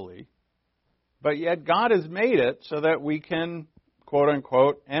holy. But yet God has made it so that we can, quote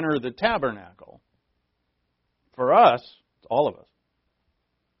unquote, enter the tabernacle. For us, all of us,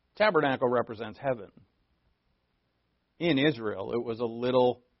 tabernacle represents heaven. In Israel, it was a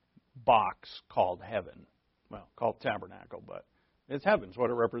little box called heaven. Well, called tabernacle, but it's heaven's what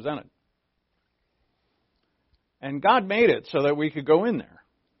it represented. And God made it so that we could go in there.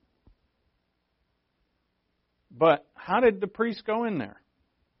 But how did the priest go in there?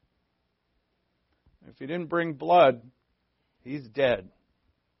 If he didn't bring blood, he's dead.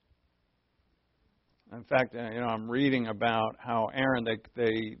 In fact, I'm reading about how Aaron,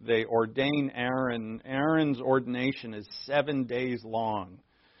 they ordain Aaron. Aaron's ordination is 7 days long.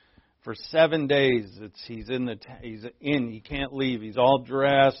 For 7 days, he can't leave. He's all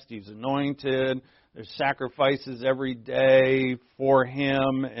dressed. He's anointed. There's sacrifices every day for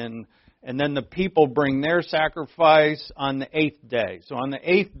him, and then the people bring their sacrifice on the 8th day. So on the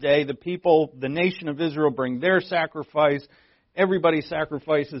 8th day, the nation of Israel, bring their sacrifice. Everybody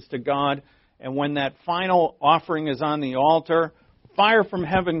sacrifices to God, and when that final offering is on the altar, fire from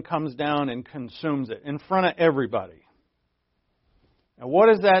heaven comes down and consumes it in front of everybody. Now,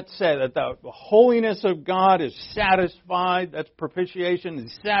 what does that say? That the holiness of God is satisfied. That's propitiation.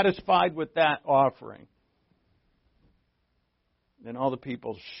 Is satisfied with that offering. Then all the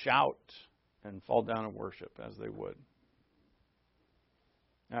people shout and fall down and worship as they would.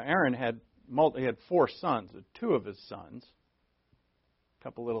 Now, Aaron had 4 sons. 2 of his sons, a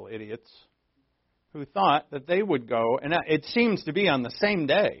couple little idiots, who thought that they would go, and it seems to be on the same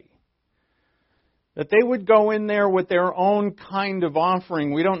day, that they would go in there with their own kind of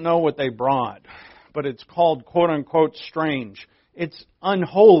offering. We don't know what they brought, but it's called, quote-unquote, strange. It's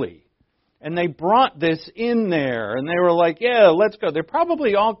unholy. And they brought this in there, and they were like, yeah, let's go. They're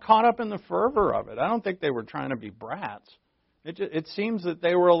probably all caught up in the fervor of it. I don't think they were trying to be brats. It seems that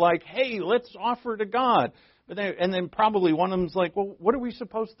they were like, hey, let's offer to God. And then probably one of them's like, well, what are we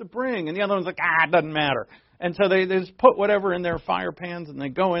supposed to bring? And the other one's like, it doesn't matter. And so they just put whatever in their fire pans, and they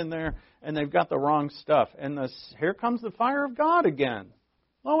go in there, and they've got the wrong stuff. And here comes the fire of God again.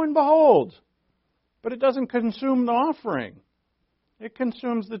 Lo and behold. But it doesn't consume the offering. It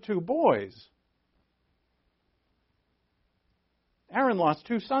consumes the two boys. Aaron lost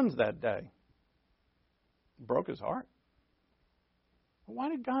 2 sons that day. It broke his heart. Why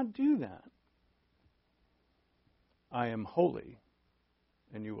did God do that? I am holy,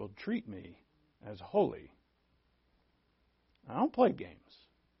 and you will treat me as holy. I don't play games.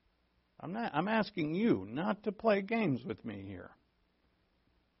 I'm asking you not to play games with me here.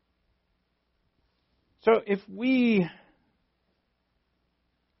 So if we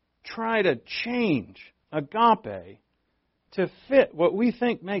try to change agape to fit what we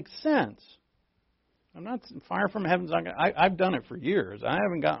think makes sense, I'm not fire from heaven's. I've done it for years.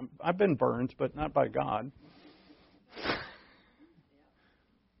 I've been burned, but not by God.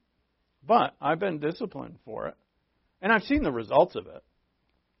 But I've been disciplined for it. And I've seen the results of it.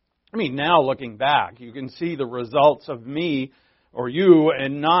 I mean, now looking back, you can see the results of me or you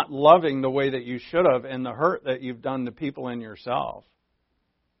and not loving the way that you should have and the hurt that you've done to people and yourself.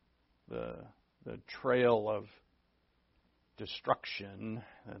 The trail of destruction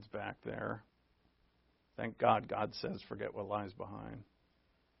that's back there. Thank God, God says, forget what lies behind.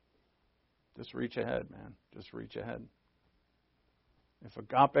 Just reach ahead, man. Just reach ahead. If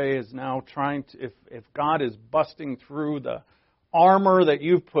agape is now if God is busting through the armor that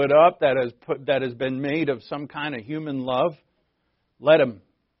you've put up that has been made of some kind of human love, let him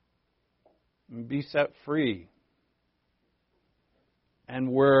be set free. And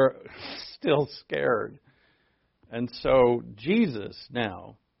we're still scared. And so Jesus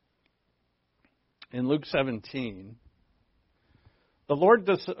now, in Luke 17, the Lord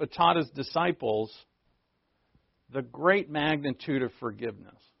taught his disciples the great magnitude of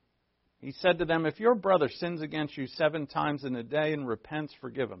forgiveness. He said to them, if your brother sins against you 7 times in a day and repents,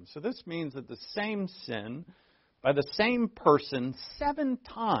 forgive him. So this means that the same sin by the same person 7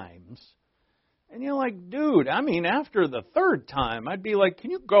 times. And you're like, dude, I mean, after the 3rd time, I'd be like,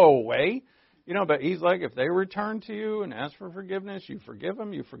 can you go away? But he's like, if they return to you and ask for forgiveness, you forgive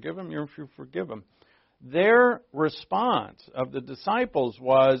them, you forgive them, you forgive them. Their response of the disciples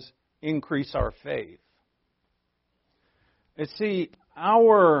was, increase our faith. You see,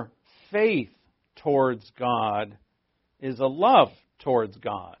 our faith towards God is a love towards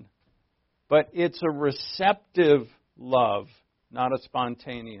God. But it's a receptive love, not a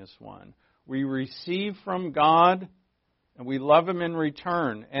spontaneous one. We receive from God, and we love Him in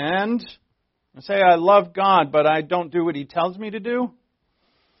return. And I say, I love God, but I don't do what He tells me to do.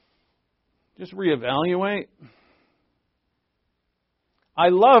 Just reevaluate. I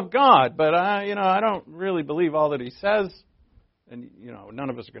love God, but I don't really believe all that He says. And, none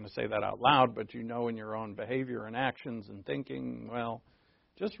of us are going to say that out loud, but in your own behavior and actions and thinking, well,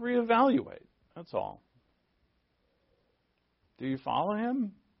 just reevaluate. That's all. Do you follow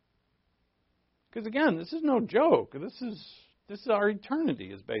Him? Because again, this is no joke. This is our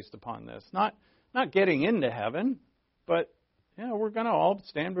eternity is based upon this. Not getting into heaven, but we're going to all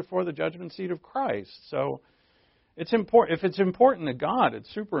stand before the judgment seat of Christ. So it's important. If it's important to God,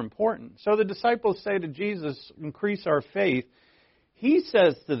 it's super important. So the disciples say to Jesus, increase our faith. He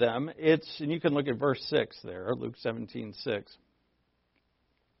says to them, and you can look at verse 6 there, Luke 17:6.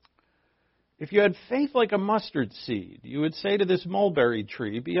 If you had faith like a mustard seed, you would say to this mulberry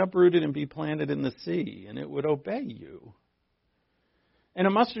tree, be uprooted and be planted in the sea, and it would obey you. And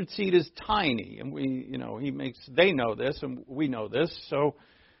a mustard seed is tiny, and they know this, and we know this. So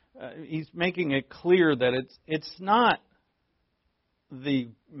he's making it clear that it's not the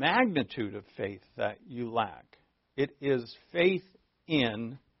magnitude of faith that you lack. It is faith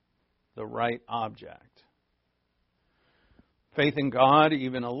in the right object. Faith in God,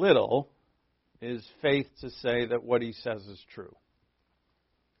 even a little, is faith to say that what He says is true.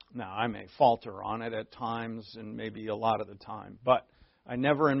 Now, I may falter on it at times, and maybe a lot of the time, but I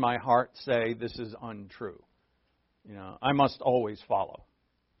never in my heart say this is untrue. I must always follow.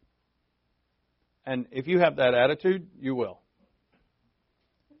 And if you have that attitude, you will.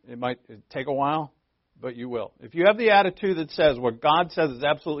 It might take a while, but you will. If you have the attitude that says what God says is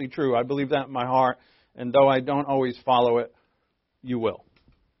absolutely true, I believe that in my heart, and though I don't always follow it, you will.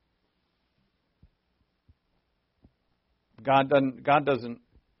 God doesn't,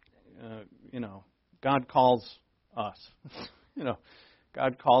 God calls us.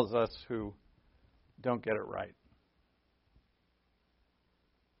 God calls us who don't get it right.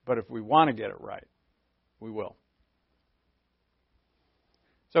 But if we want to get it right, we will.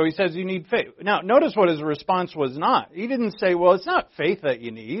 So he says you need faith. Now, notice what his response was not. He didn't say, well, it's not faith that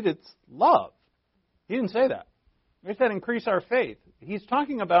you need, it's love. He didn't say that. He said increase our faith. He's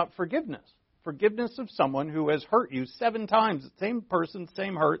talking about forgiveness. Forgiveness of someone who has hurt you 7 times. Same person,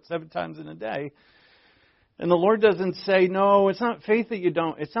 same hurt, 7 times in a day. And the Lord doesn't say, no, it's not faith that you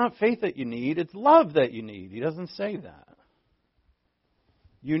don't. It's not faith that you need. It's love that you need. He doesn't say that.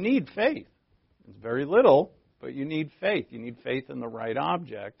 You need faith. It's very little, but you need faith. You need faith in the right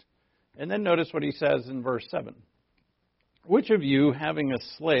object. And then notice what he says in verse 7. Which of you, having a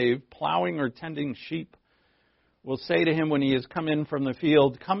slave, plowing or tending sheep, will say to him when he has come in from the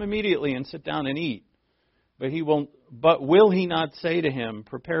field, come immediately and sit down and eat? But will he not say to him,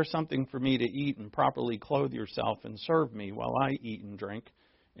 prepare something for me to eat and properly clothe yourself and serve me while I eat and drink,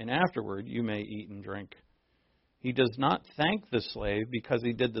 and afterward you may eat and drink? He does not thank the slave because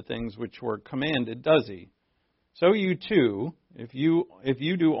he did the things which were commanded, does he? So you too, if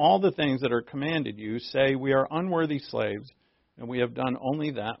you do all the things that are commanded you, say, we are unworthy slaves, and we have done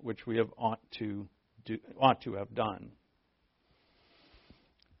only that which we ought to have done.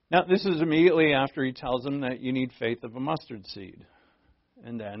 Now, this is immediately after he tells them that you need faith of a mustard seed.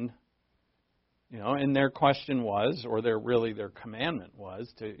 And then, and their question was, or their commandment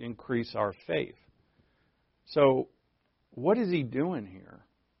was, to increase our faith. So, what is he doing here?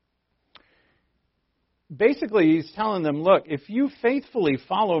 Basically, he's telling them, look, if you faithfully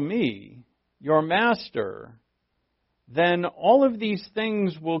follow me, your master, then all of these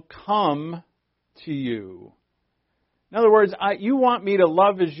things will come to you. In other words, you want me to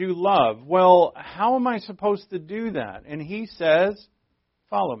love as you love. Well, how am I supposed to do that? And he says,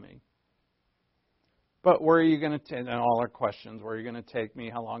 follow me. But where are you going to take, and all our questions, where are you going to take me?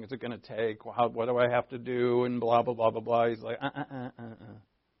 How long is it going to take? What do I have to do? And blah, blah, blah, blah, blah. He's like,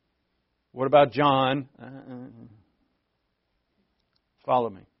 What about John? Follow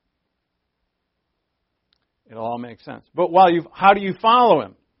me. It'll all make sense. But how do you follow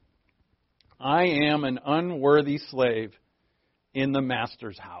him? I am an unworthy slave in the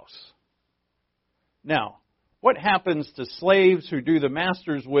master's house. Now, what happens to slaves who do the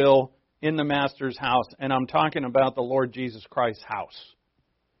master's will in the master's house? And I'm talking about the Lord Jesus Christ's house.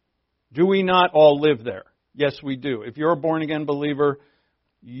 Do we not all live there? Yes, we do. If you're a born-again believer,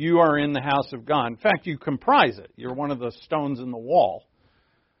 you are in the house of God. In fact, you comprise it. You're one of the stones in the wall,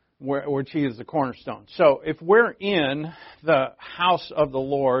 which he is the cornerstone. So if we're in the house of the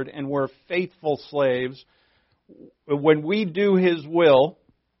Lord and we're faithful slaves, when we do his will,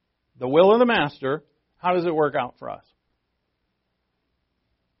 the will of the master, how does it work out for us?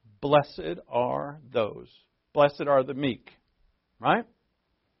 Blessed are those. Blessed are the meek. Right?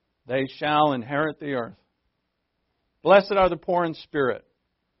 They shall inherit the earth. Blessed are the poor in spirit,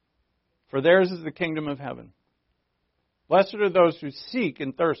 for theirs is the kingdom of heaven. Blessed are those who seek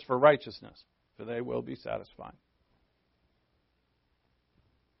and thirst for righteousness, for they will be satisfied.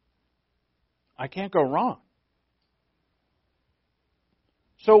 I can't go wrong.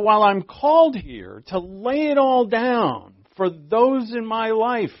 So while I'm called here to lay it all down for those in my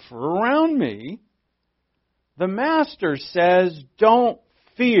life around me, the Master says, don't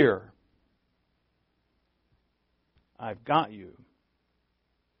fear. I've got you.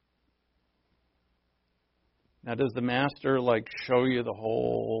 Now, does the Master show you the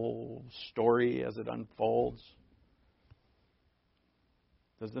whole story as it unfolds?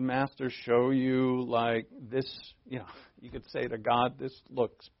 Does the Master show you this, you could say to God, this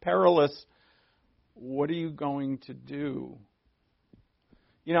looks perilous. What are you going to do?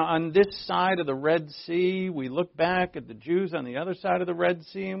 On this side of the Red Sea, we look back at the Jews on the other side of the Red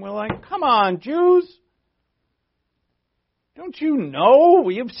Sea and we're like, come on, Jews. Don't you know?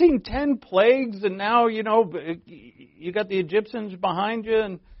 You've seen 10 plagues and now, you got the Egyptians behind you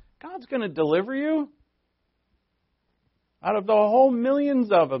and God's going to deliver you. Out of the whole millions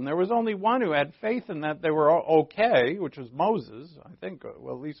of them, there was only one who had faith in that they were okay, which was Moses. I think,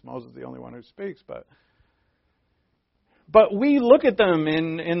 well, at least Moses is the only one who speaks. But we look at them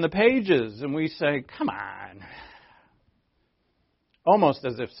in the pages and we say, come on. Almost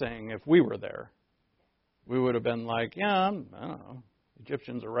as if saying, if we were there, we would have been like, I don't know.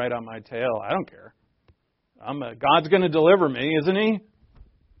 Egyptians are right on my tail. I don't care. God's going to deliver me, isn't he?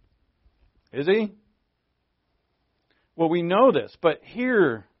 Is he? Well, we know this. But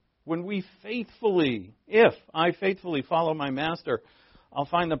here, when if I faithfully follow my Master, I'll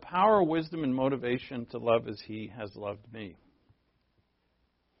find the power, wisdom, and motivation to love as he has loved me.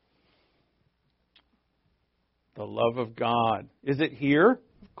 The love of God. Is it here?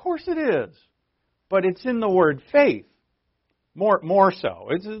 Of course it is. But it's in the word faith. More so.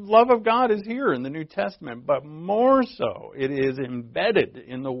 It's the love of God is here in the New Testament, but more so, it is embedded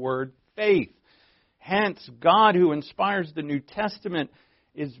in the word faith. Hence, God who inspires the New Testament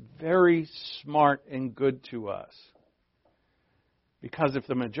is very smart and good to us. Because if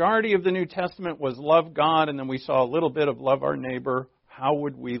the majority of the New Testament was love God and then we saw a little bit of love our neighbor, how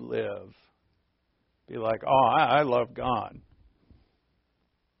would we live? Be like, oh, I love God.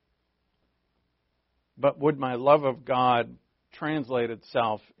 But would my love of God translate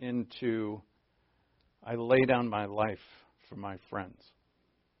itself into, I lay down my life for my friends?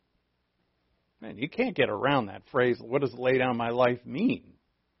 Man, you can't get around that phrase. What does lay down my life mean?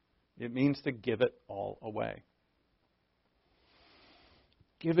 It means to give it all away.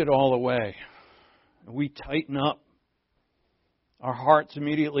 Give it all away. We tighten up. Our hearts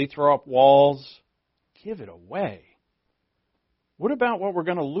immediately throw up walls. Give it away. What about what we're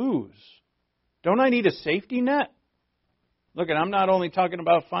going to lose? Don't I need a safety net? Look, and I'm not only talking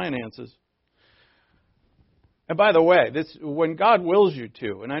about finances. And by the way, when God wills you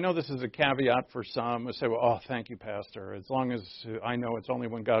to, and I know this is a caveat for some, who say, well, oh, thank you, Pastor, as long as I know it's only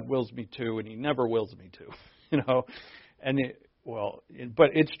when God wills me to, and He never wills me to, but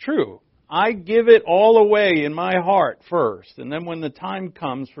it's true. I give it all away in my heart first, and then when the time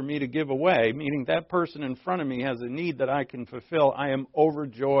comes for me to give away, meaning that person in front of me has a need that I can fulfill, I am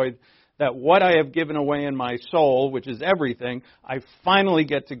overjoyed that what I have given away in my soul, which is everything, I finally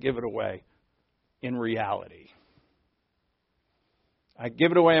get to give it away in reality. I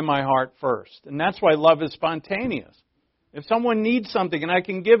give it away in my heart first. And that's why love is spontaneous. If someone needs something and I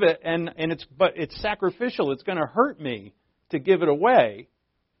can give it, but it's sacrificial, it's going to hurt me to give it away.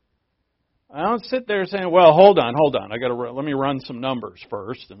 I don't sit there saying, well, hold on. Let me run some numbers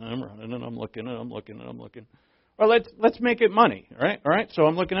first. And I'm running and I'm looking. Well, let's make it money, right? All right. So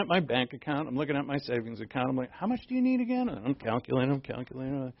I'm looking at my bank account. I'm looking at my savings account. I'm like, how much do you need again? And I'm calculating.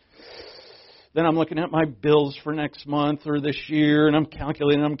 Then I'm looking at my bills for next month or this year, and I'm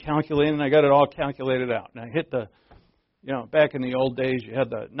calculating. And I got it all calculated out. And I hit back in the old days, you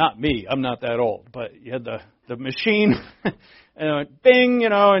had not me, I'm not that old, but you had the machine, and it went bing,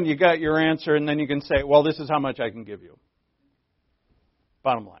 and you got your answer, and then you can say, well, this is how much I can give you.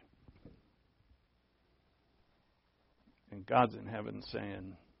 Bottom line. And God's in heaven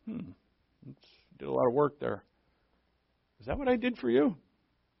saying, did a lot of work there. Is that what I did for you?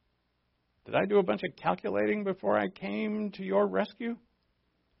 Did I do a bunch of calculating before I came to your rescue?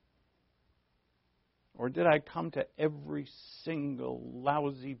 Or did I come to every single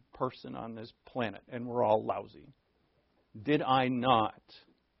lousy person on this planet, and we're all lousy? Did I not?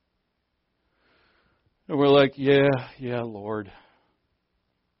 And we're like, yeah, Lord.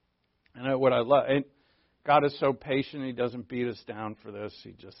 And what I love, and God is so patient, He doesn't beat us down for this.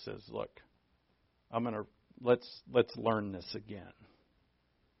 He just says, look, let's learn this again.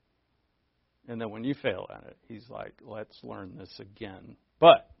 And then when you fail at it, He's like, let's learn this again.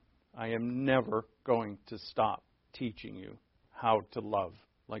 But I am never going to stop teaching you how to love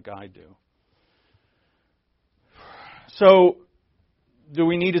like I do. So, do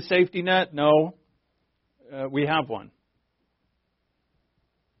we need a safety net? No. We have one.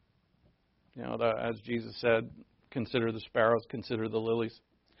 As Jesus said, consider the sparrows, consider the lilies.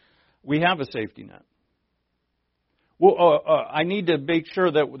 We have a safety net. Well, I need to make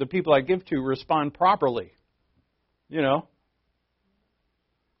sure that the people I give to respond properly.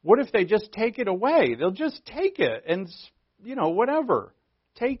 What if they just take it away? They'll just take it and, whatever.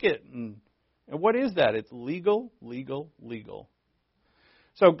 Take it. And what is that? It's legal.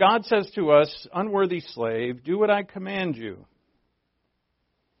 So God says to us, unworthy slave, do what I command you.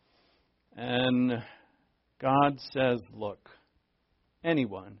 And God says, look,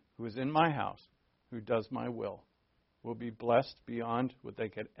 anyone who is in my house who does my will be blessed beyond what they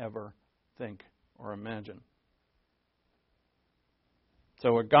could ever think or imagine.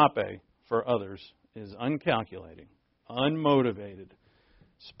 So agape for others is uncalculating, unmotivated,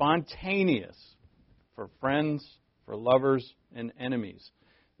 spontaneous for friends, for lovers, and enemies.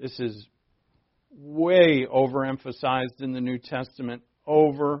 This is way overemphasized in the New Testament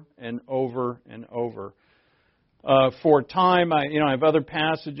over and over and over. For time, I have other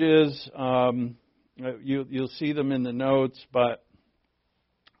passages. You'll see them in the notes, but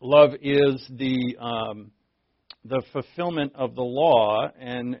love is the fulfillment of the law.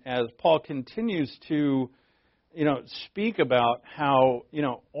 And as Paul continues to, speak about how,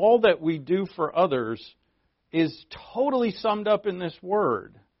 all that we do for others is totally summed up in this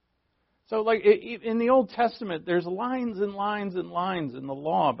word. So like in the Old Testament, there's lines and lines and lines in the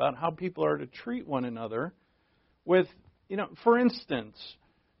law about how people are to treat one another with, for instance,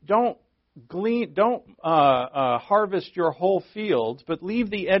 don't harvest your whole fields, but leave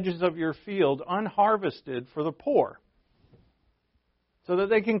the edges of your field unharvested for the poor, so that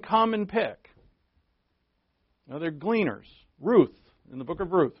they can come and pick. Now, they're gleaners. Ruth, in the book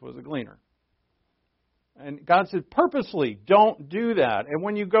of Ruth, was a gleaner. And God said, purposely, don't do that. And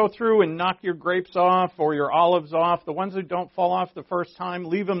when you go through and knock your grapes off or your olives off, the ones that don't fall off the first time,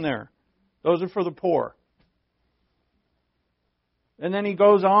 leave them there. Those are for the poor. And then he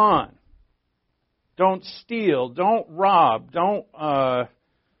goes on. Don't steal. Don't rob. Don't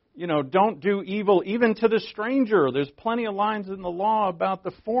do evil even to the stranger. There's plenty of lines in the law about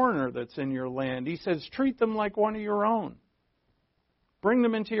the foreigner that's in your land. He says, treat them like one of your own. Bring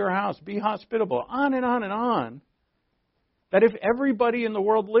them into your house. Be hospitable. On and on and on. That if everybody in the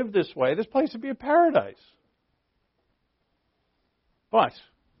world lived this way, this place would be a paradise. But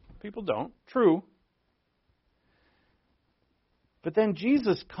people don't. True. But then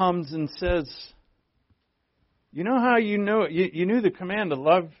Jesus comes and says, you know how you knew the command to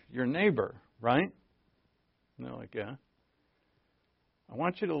love your neighbor, right? And they're like, yeah. I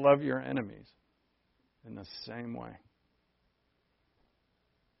want you to love your enemies in the same way.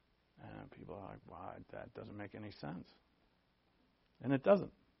 And people are like, wow, that doesn't make any sense. And it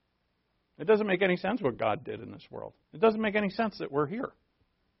doesn't. It doesn't make any sense what God did in this world. It doesn't make any sense that we're here.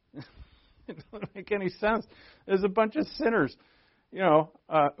 It doesn't make any sense. There's a bunch of sinners,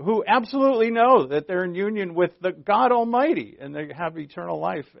 who absolutely know that they're in union with the God Almighty and they have eternal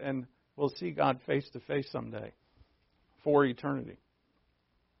life and will see God face to face someday for eternity.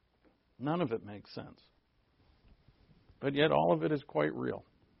 None of it makes sense. But yet all of it is quite real.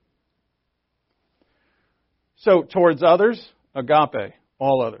 So towards others, agape,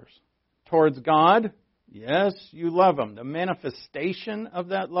 all others. Towards God, yes, you love Him. The manifestation of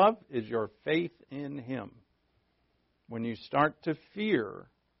that love is your faith in Him. When you start to fear,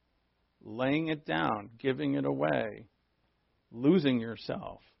 laying it down, giving it away, losing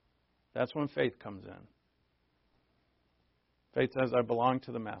yourself, that's when faith comes in. Faith says, I belong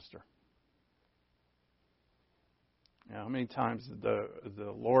to the Master. How many times did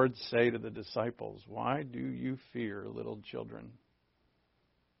the Lord say to the disciples, why do you fear, little children?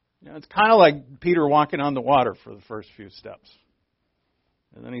 It's kind of like Peter walking on the water for the first few steps.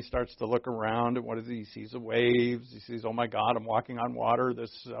 And then he starts to look around, and what does he? He sees the waves. He sees, oh my God, I'm walking on water.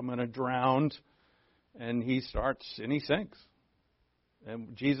 I'm going to drown. And he sinks.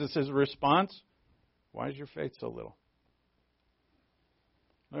 And Jesus' response, why is your faith so little?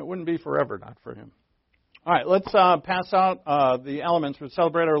 It wouldn't be forever, not for him. All right, let's pass out the elements. We'll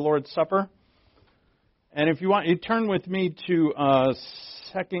celebrate our Lord's Supper. And if you want, you turn with me to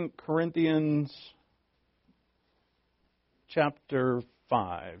 2 Corinthians chapter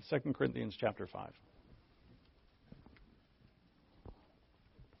 5. 2 Corinthians chapter 5.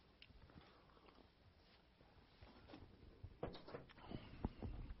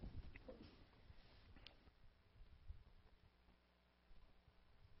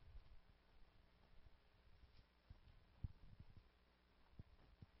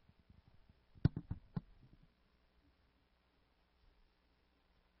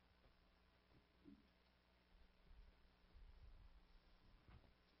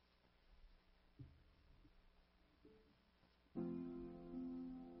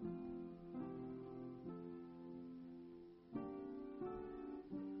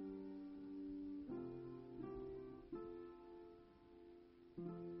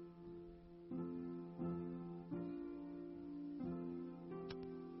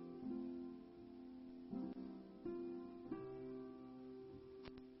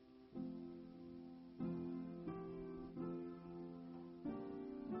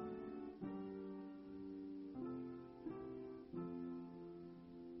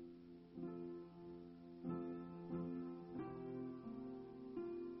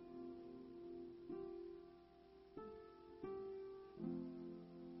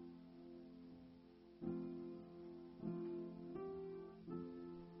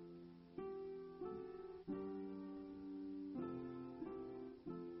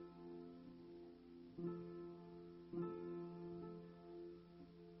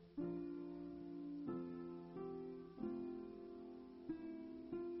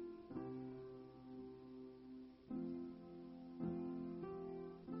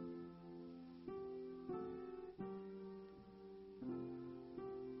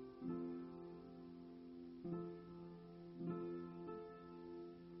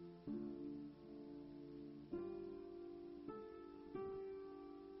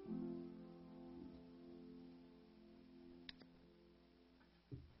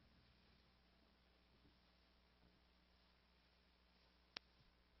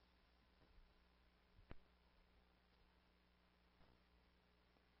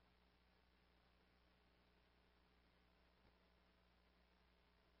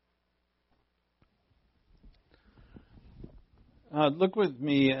 Look with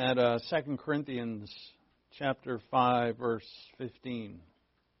me at 2 Corinthians chapter 5, verse 15.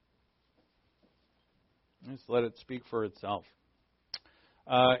 Just let it speak for itself.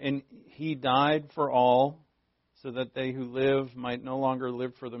 And he died for all, so that they who live might no longer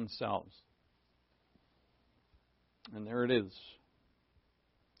live for themselves. And there it is.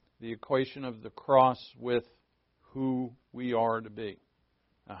 The equation of the cross with who we are to be.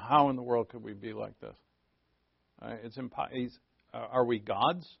 Now, how in the world could we be like this? Are we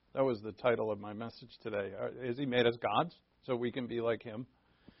gods? That was the title of my message today. Has He made us gods so we can be like Him?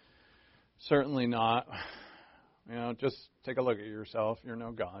 Certainly not. Just take a look at yourself. You're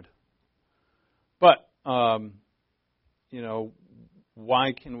no God. But,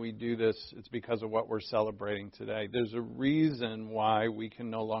 why can we do this? It's because of what we're celebrating today. There's a reason why we can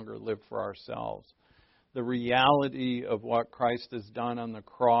no longer live for ourselves. The reality of what Christ has done on the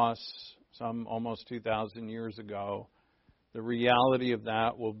cross some almost 2,000 years ago, the reality of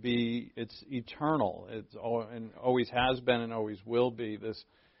that will be, it's eternal. And always has been and always will be. This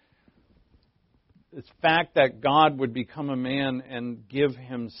fact that God would become a man and give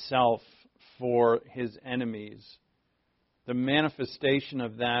Himself for His enemies, the manifestation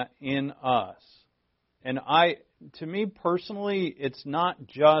of that in us. And to me personally, it's not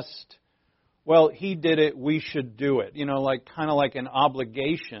just, well, He did it, we should do it. Kind of like an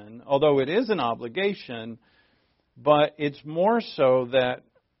obligation, although it is an obligation, but it's more so that,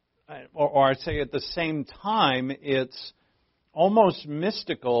 or I'd say at the same time, it's almost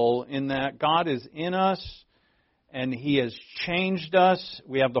mystical in that God is in us and He has changed us.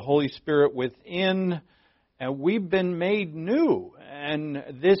 We have the Holy Spirit within, and we've been made new. And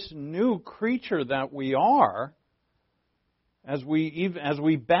this new creature that we are, as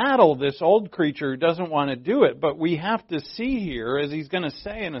we battle this old creature who doesn't want to do it, but we have to see here, as he's going to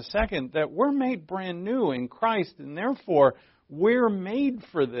say in a second, that we're made brand new in Christ, and therefore we're made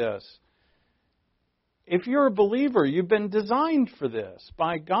for this. If you're a believer, you've been designed for this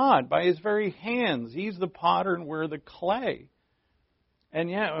by God, by His very hands. He's the potter and we're the clay. And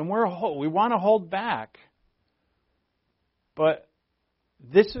we want to hold back. But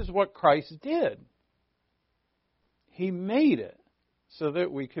this is what Christ did. He made it so that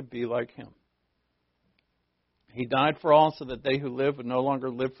we could be like Him. He died for all so that they who live would no longer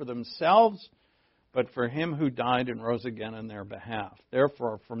live for themselves, but for Him who died and rose again on their behalf.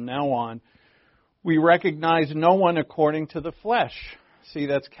 Therefore, from now on, we recognize no one according to the flesh. See,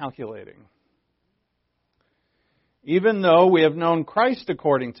 that's calculating. Even though we have known Christ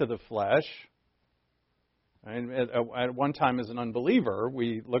according to the flesh, and at one time as an unbeliever,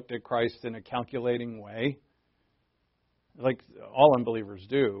 we looked at Christ in a calculating way, like all unbelievers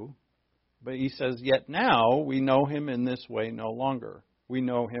do. But he says, yet now we know Him in this way no longer. We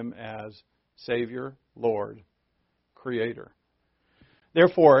know Him as Savior, Lord, Creator.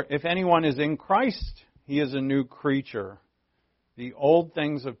 Therefore, if anyone is in Christ, he is a new creature. The old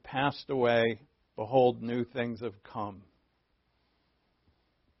things have passed away. Behold, new things have come.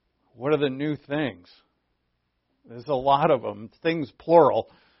 What are the new things? There's a lot of them. Things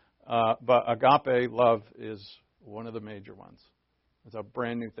plural. But agape love is one of the major ones. It's a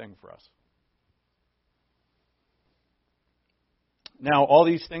brand new thing for us. Now, all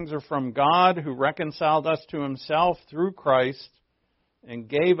these things are from God, who reconciled us to Himself through Christ and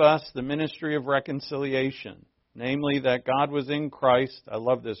gave us the ministry of reconciliation. Namely, that God was in Christ. I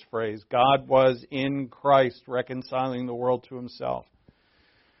love this phrase. God was in Christ reconciling the world to Himself.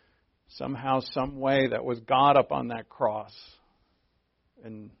 Somehow, some way, that was God up on that cross.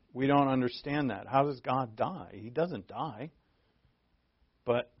 And we don't understand that. How does God die? He doesn't die.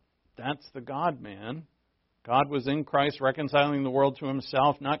 But that's the God-man. God was in Christ reconciling the world to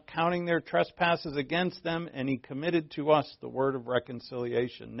Himself, not counting their trespasses against them, and He committed to us the word of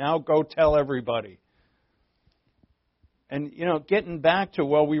reconciliation. Now go tell everybody. And, getting back to,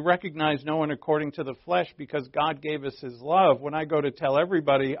 we recognize no one according to the flesh because God gave us His love. When I go to tell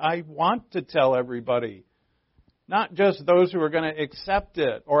everybody, I want to tell everybody. Not just those who are going to accept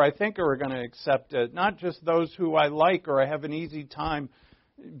it or I think are going to accept it. Not just those who I like or I have an easy time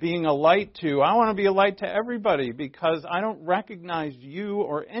being a light to. I want to be a light to everybody because I don't recognize you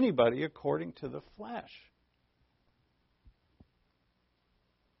or anybody according to the flesh.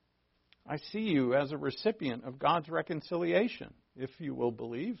 I see you as a recipient of God's reconciliation, if you will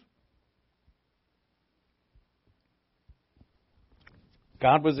believe.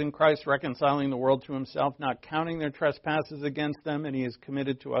 God was in Christ reconciling the world to Himself, not counting their trespasses against them, and He has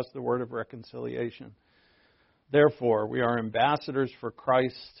committed to us the word of reconciliation. Therefore, we are ambassadors for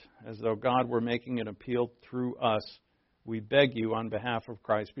Christ, as though God were making an appeal through us. We beg you, on behalf of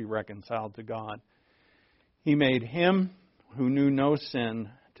Christ, be reconciled to God. He made Him who knew no sin,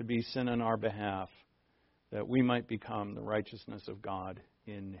 to be sin on our behalf, that we might become the righteousness of God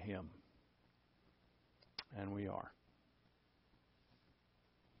in Him. And we are.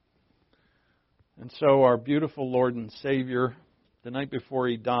 And so our beautiful Lord and Savior, the night before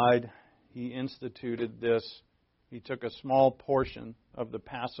He died, He instituted this. He took a small portion of the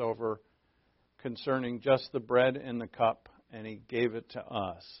Passover concerning just the bread and the cup, and He gave it to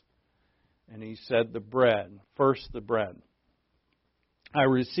us. And He said, the bread, first the bread. I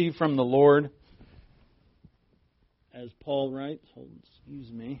received from the Lord, as Paul writes,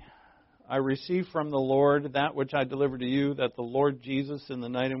 I received from the Lord that which I delivered to you, that the Lord Jesus, in the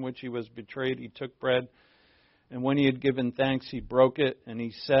night in which He was betrayed, He took bread, and when He had given thanks, He broke it, and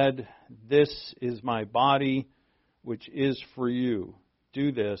He said, this is my body, which is for you.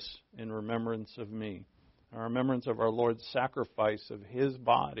 Do this in remembrance of me. In remembrance of our Lord's sacrifice of His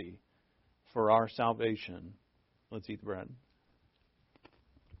body for our salvation. Let's eat the bread.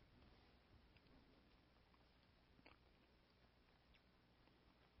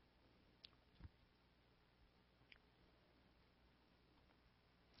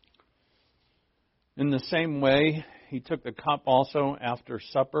 In the same way, He took the cup also after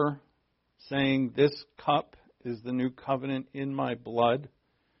supper, saying, this cup is the new covenant in my blood.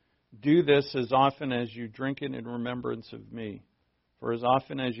 Do this as often as you drink it in remembrance of me. For as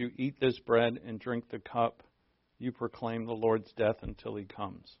often as you eat this bread and drink the cup, you proclaim the Lord's death until He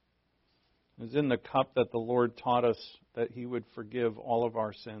comes. It was in the cup that the Lord taught us that He would forgive all of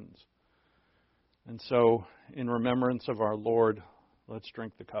our sins. And so, in remembrance of our Lord, let's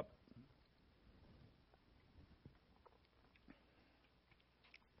drink the cup.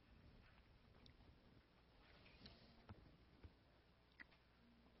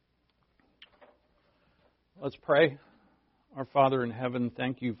 Let's pray. Our Father in heaven,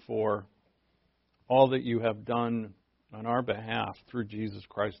 thank you for all that you have done on our behalf through Jesus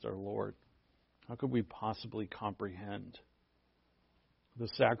Christ our Lord. How could we possibly comprehend the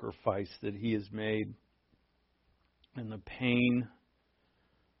sacrifice that He has made and the pain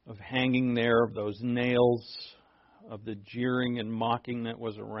of hanging there, of those nails, of the jeering and mocking that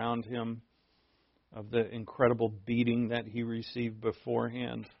was around Him, of the incredible beating that He received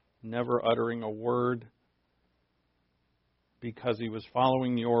beforehand, never uttering a word, because He was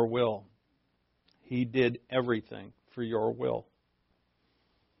following your will. He did everything for your will.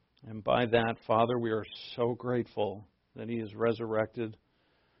 And by that, Father, we are so grateful that He is resurrected,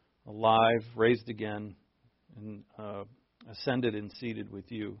 alive, raised again, and ascended and seated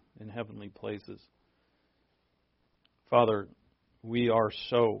with you in heavenly places. Father, we are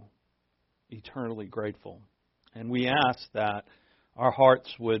so eternally grateful. And we ask that our hearts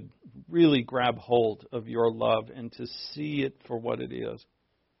would really grab hold of your love and to see it for what it is,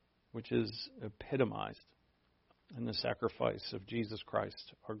 which is epitomized in the sacrifice of Jesus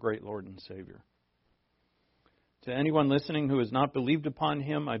Christ, our great Lord and Savior. To anyone listening who has not believed upon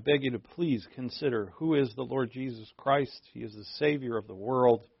Him, I beg you to please consider who is the Lord Jesus Christ. He is the Savior of the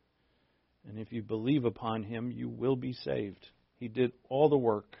world. And if you believe upon Him, you will be saved. He did all the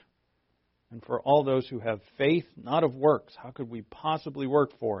work. And for all those who have faith, not of works, how could we possibly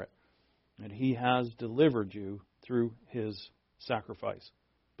work for it? And He has delivered you through His sacrifice.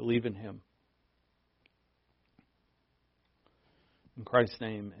 Believe in Him. In Christ's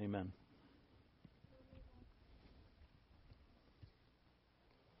name, amen.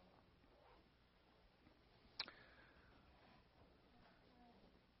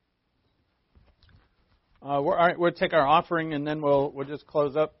 All right, we'll take our offering and then we'll just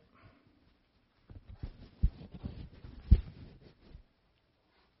close up.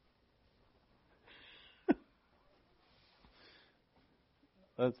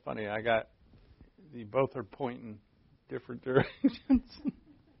 That's funny. You both are pointing different directions.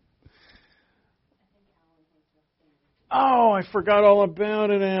 Oh, I forgot all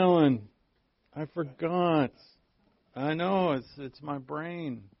about it, Alan. I forgot. I know, it's my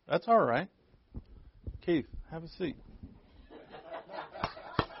brain. That's all right. Keith, have a seat.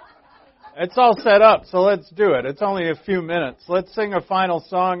 It's all set up, so let's do it. It's only a few minutes. Let's sing a final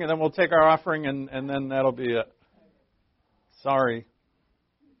song, and then we'll take our offering, and then that'll be it. Sorry.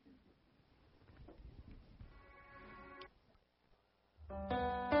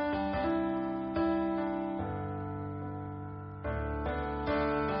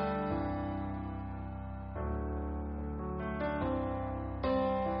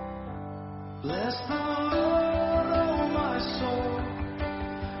 Bless the Lord, oh my soul,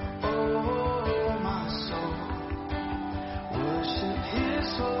 oh my soul. Worship His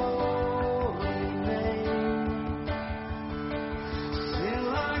holy name. Sing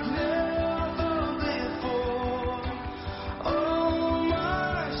like never before.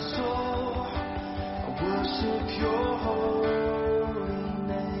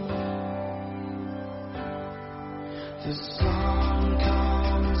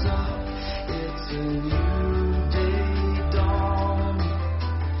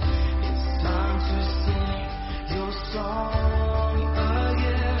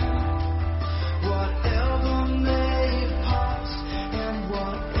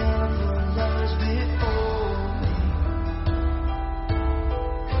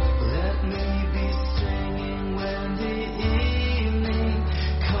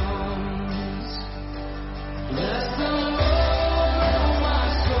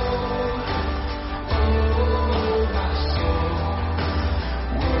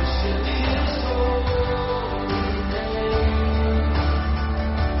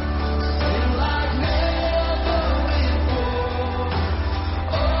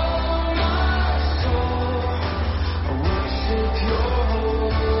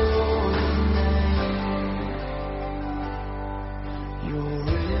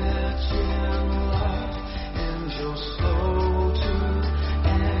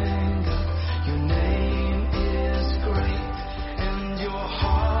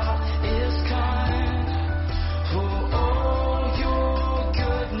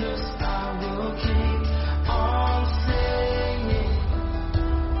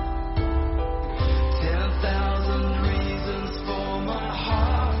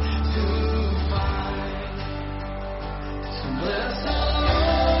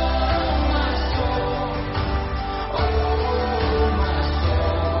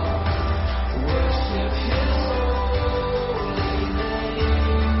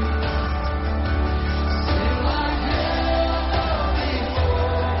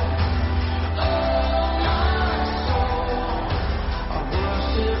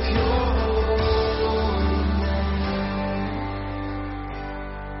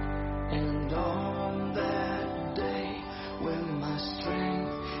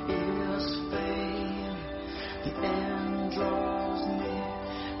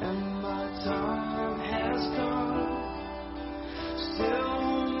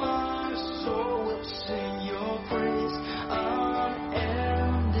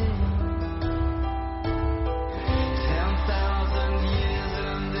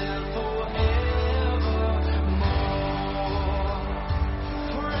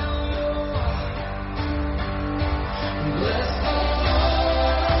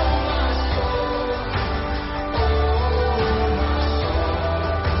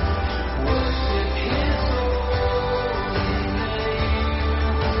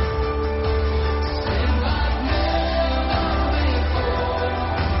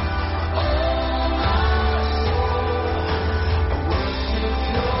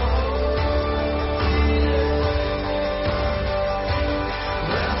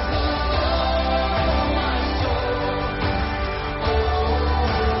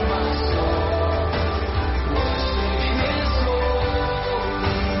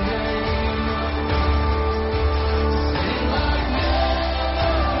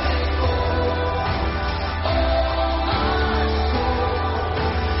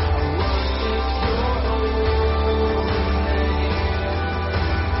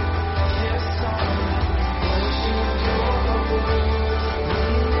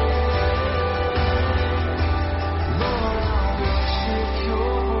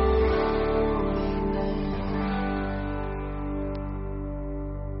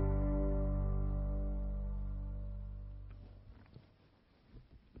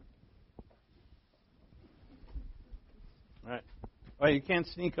 Well, you can't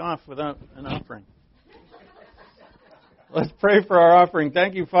sneak off without an offering. Let's pray for our offering.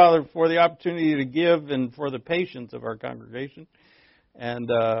 Thank you, Father, for the opportunity to give and for the patience of our congregation. And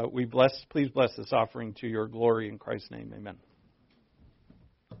please bless this offering to your glory in Christ's name. Amen.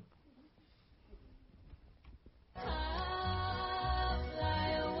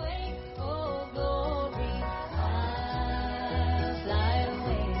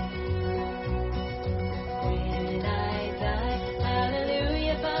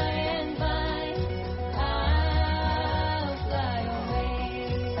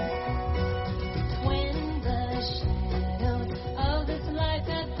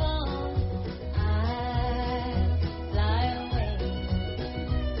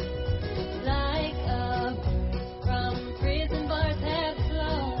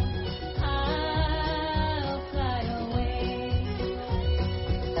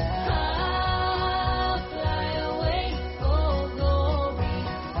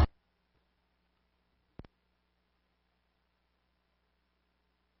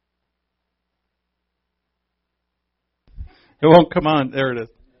 It won't come on. There it is.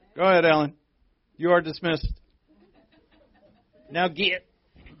 Go ahead, Alan. You are dismissed. Now get.